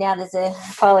looking at them now, there's a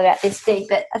pile about this big,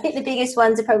 but I think the biggest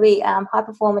ones are probably high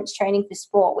performance training for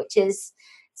sport, which is,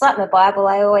 it's like my Bible.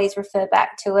 I always refer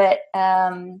back to it.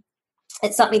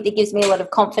 It's something that gives me a lot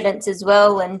of confidence as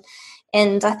well.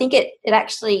 And I think it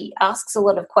actually asks a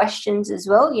lot of questions as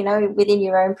well, you know, within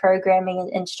your own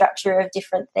programming and structure of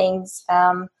different things.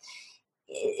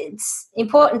 It's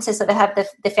important to sort of have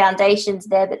the foundations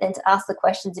there, but then to ask the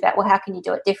questions about, well, how can you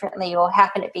do it differently, or how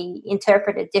can it be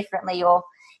interpreted differently, or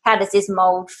how does this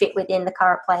mold fit within the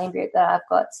current playing group that I've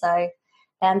got? So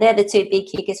they're the two big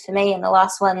kickers for me. And the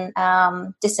last one,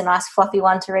 just a nice fluffy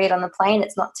one to read on the plane.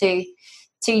 It's not too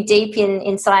deep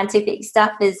in scientific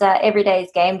stuff, is Every Day is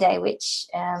Game Day, which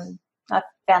I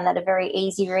found that a very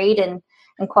easy read and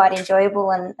quite enjoyable,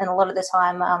 and a lot of the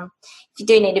time if you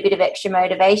do need a bit of extra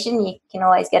motivation, you can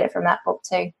always get it from that book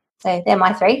too. So they're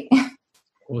my three.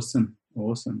 Awesome.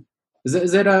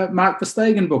 Is that a Mark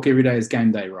Verstegen book, Every Day is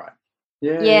Game Day, right?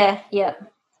 Yeah.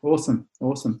 Awesome.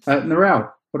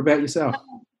 Narelle, what about yourself?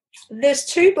 There's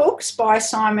two books by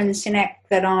Simon Sinek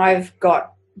that I've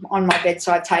got on my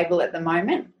bedside table at the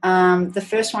moment. The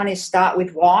first one is Start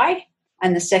With Why,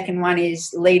 and the second one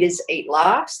is Leaders Eat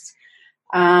Last.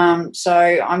 So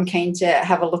I'm keen to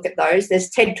have a look at those. There's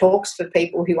TED Talks for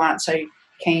people who aren't so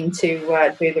keen to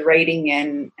do the reading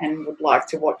and would like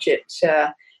to watch it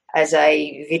as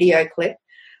a video clip.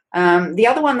 The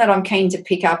other one that I'm keen to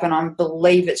pick up, and I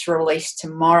believe it's released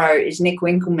tomorrow, is Nick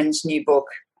Winkelman's new book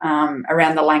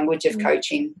around the language of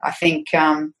coaching. I think,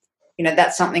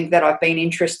 that's something that I've been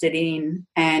interested in,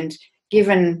 and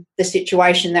given the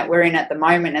situation that we're in at the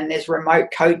moment and there's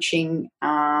remote coaching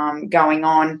going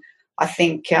on, I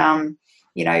think, to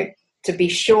be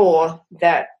sure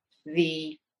that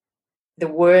the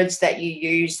words that you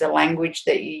use, the language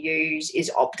that you use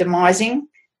is optimizing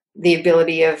the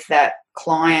ability of that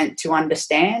client to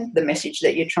understand the message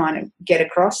that you're trying to get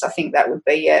across. I think that would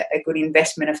be a good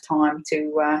investment of time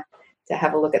to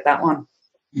have a look at that one.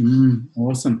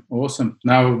 Awesome.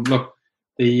 Now, look,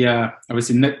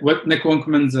 obviously Nick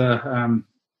Winkelman's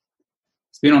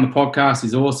he's been on the podcast.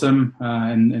 He's awesome,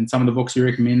 and some of the books you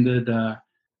recommended.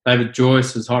 David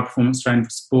Joyce, his High Performance Training for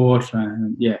Sport.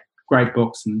 Great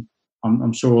books, and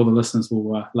I'm sure all the listeners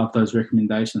will love those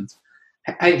recommendations.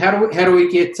 Hey, how do we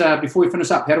get before we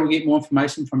finish up? How do we get more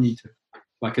information from you two?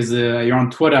 Like, you're on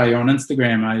Twitter, you're on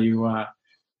Instagram, are you?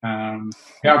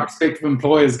 How prospective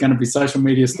employers going to be social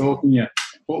media stalking you?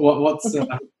 What's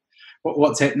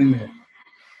happening there?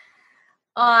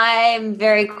 I'm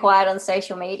very quiet on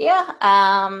social media.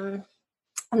 I'm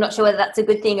not sure whether that's a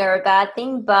good thing or a bad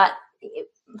thing, but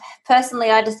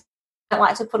personally, I just don't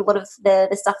like to put a lot of the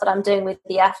stuff that I'm doing with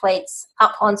the athletes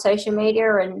up on social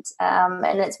media, and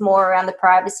it's more around the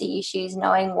privacy issues,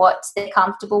 knowing what they're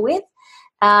comfortable with.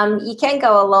 You can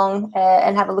go along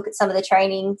and have a look at some of the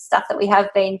training stuff that we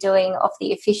have been doing off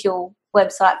the official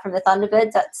website from the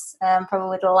Thunderbirds. That's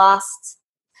probably the last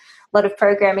lot of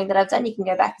programming that I've done. You can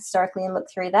go back historically and look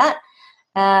through that.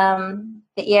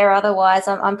 But yeah, otherwise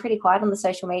I'm pretty quiet on the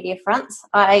social media fronts.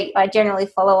 I generally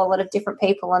follow a lot of different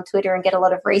people on Twitter and get a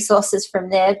lot of resources from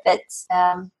there, but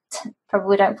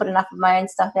probably don't put enough of my own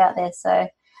stuff out there. So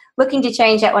looking to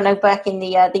change that when I'm back in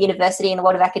the university and the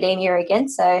world of academia again.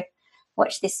 So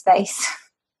watch this space.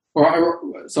 All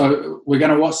right, so we're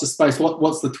going to watch the space.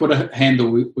 What's the Twitter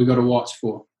handle we got to watch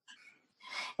for?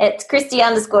 It's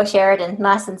Christy_Sheridan.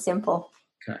 Nice and simple.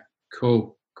 Okay,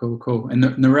 cool. And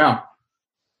Narelle?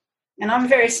 And I'm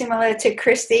very similar to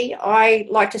Christy. I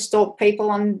like to stalk people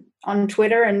on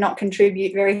Twitter and not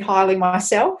contribute very highly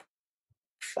myself.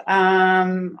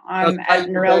 I'm at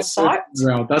Narelle's site.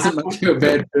 Narelle doesn't make you a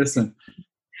bad person.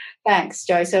 Thanks,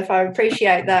 Joseph. I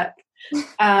appreciate that.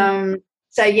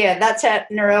 So, yeah, that's at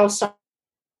Narelle's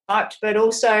site, but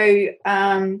also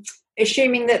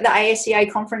assuming that the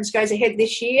ASCA conference goes ahead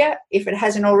this year, if it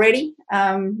hasn't already,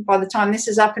 by the time this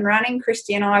is up and running,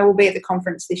 Christy and I will be at the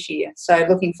conference this year. So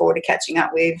looking forward to catching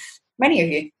up with many of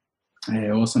you.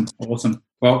 Yeah, awesome.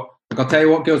 Well, I'll tell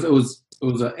you what, girls, it was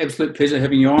an absolute pleasure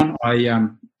having you on.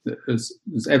 It was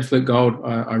absolute gold.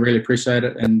 I really appreciate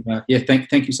it. And,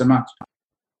 thank you so much.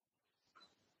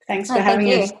 Thanks for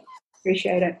having us.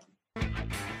 Appreciate it.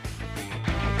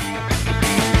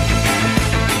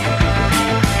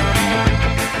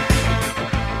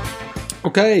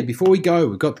 Okay, before we go,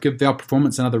 we've got to give Val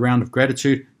Performance another round of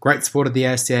gratitude. Great support of the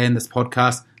ASCA in this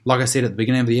podcast. Like I said at the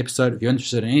beginning of the episode, if you're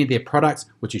interested in any of their products,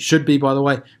 which you should be, by the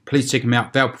way, please check them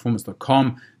out,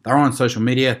 valperformance.com. They're on social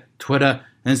media, Twitter,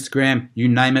 Instagram, you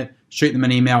name it. Shoot them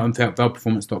an email,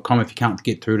 info@valperformance.com if you can't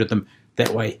get through to them. That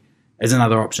way is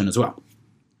another option as well.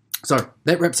 So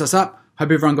that wraps us up. Hope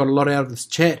everyone got a lot out of this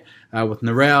chat with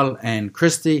Narelle and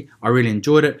Christy. I really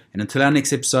enjoyed it. And until our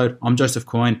next episode, I'm Joseph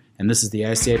Coyne, and this is the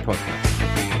ASCA Podcast.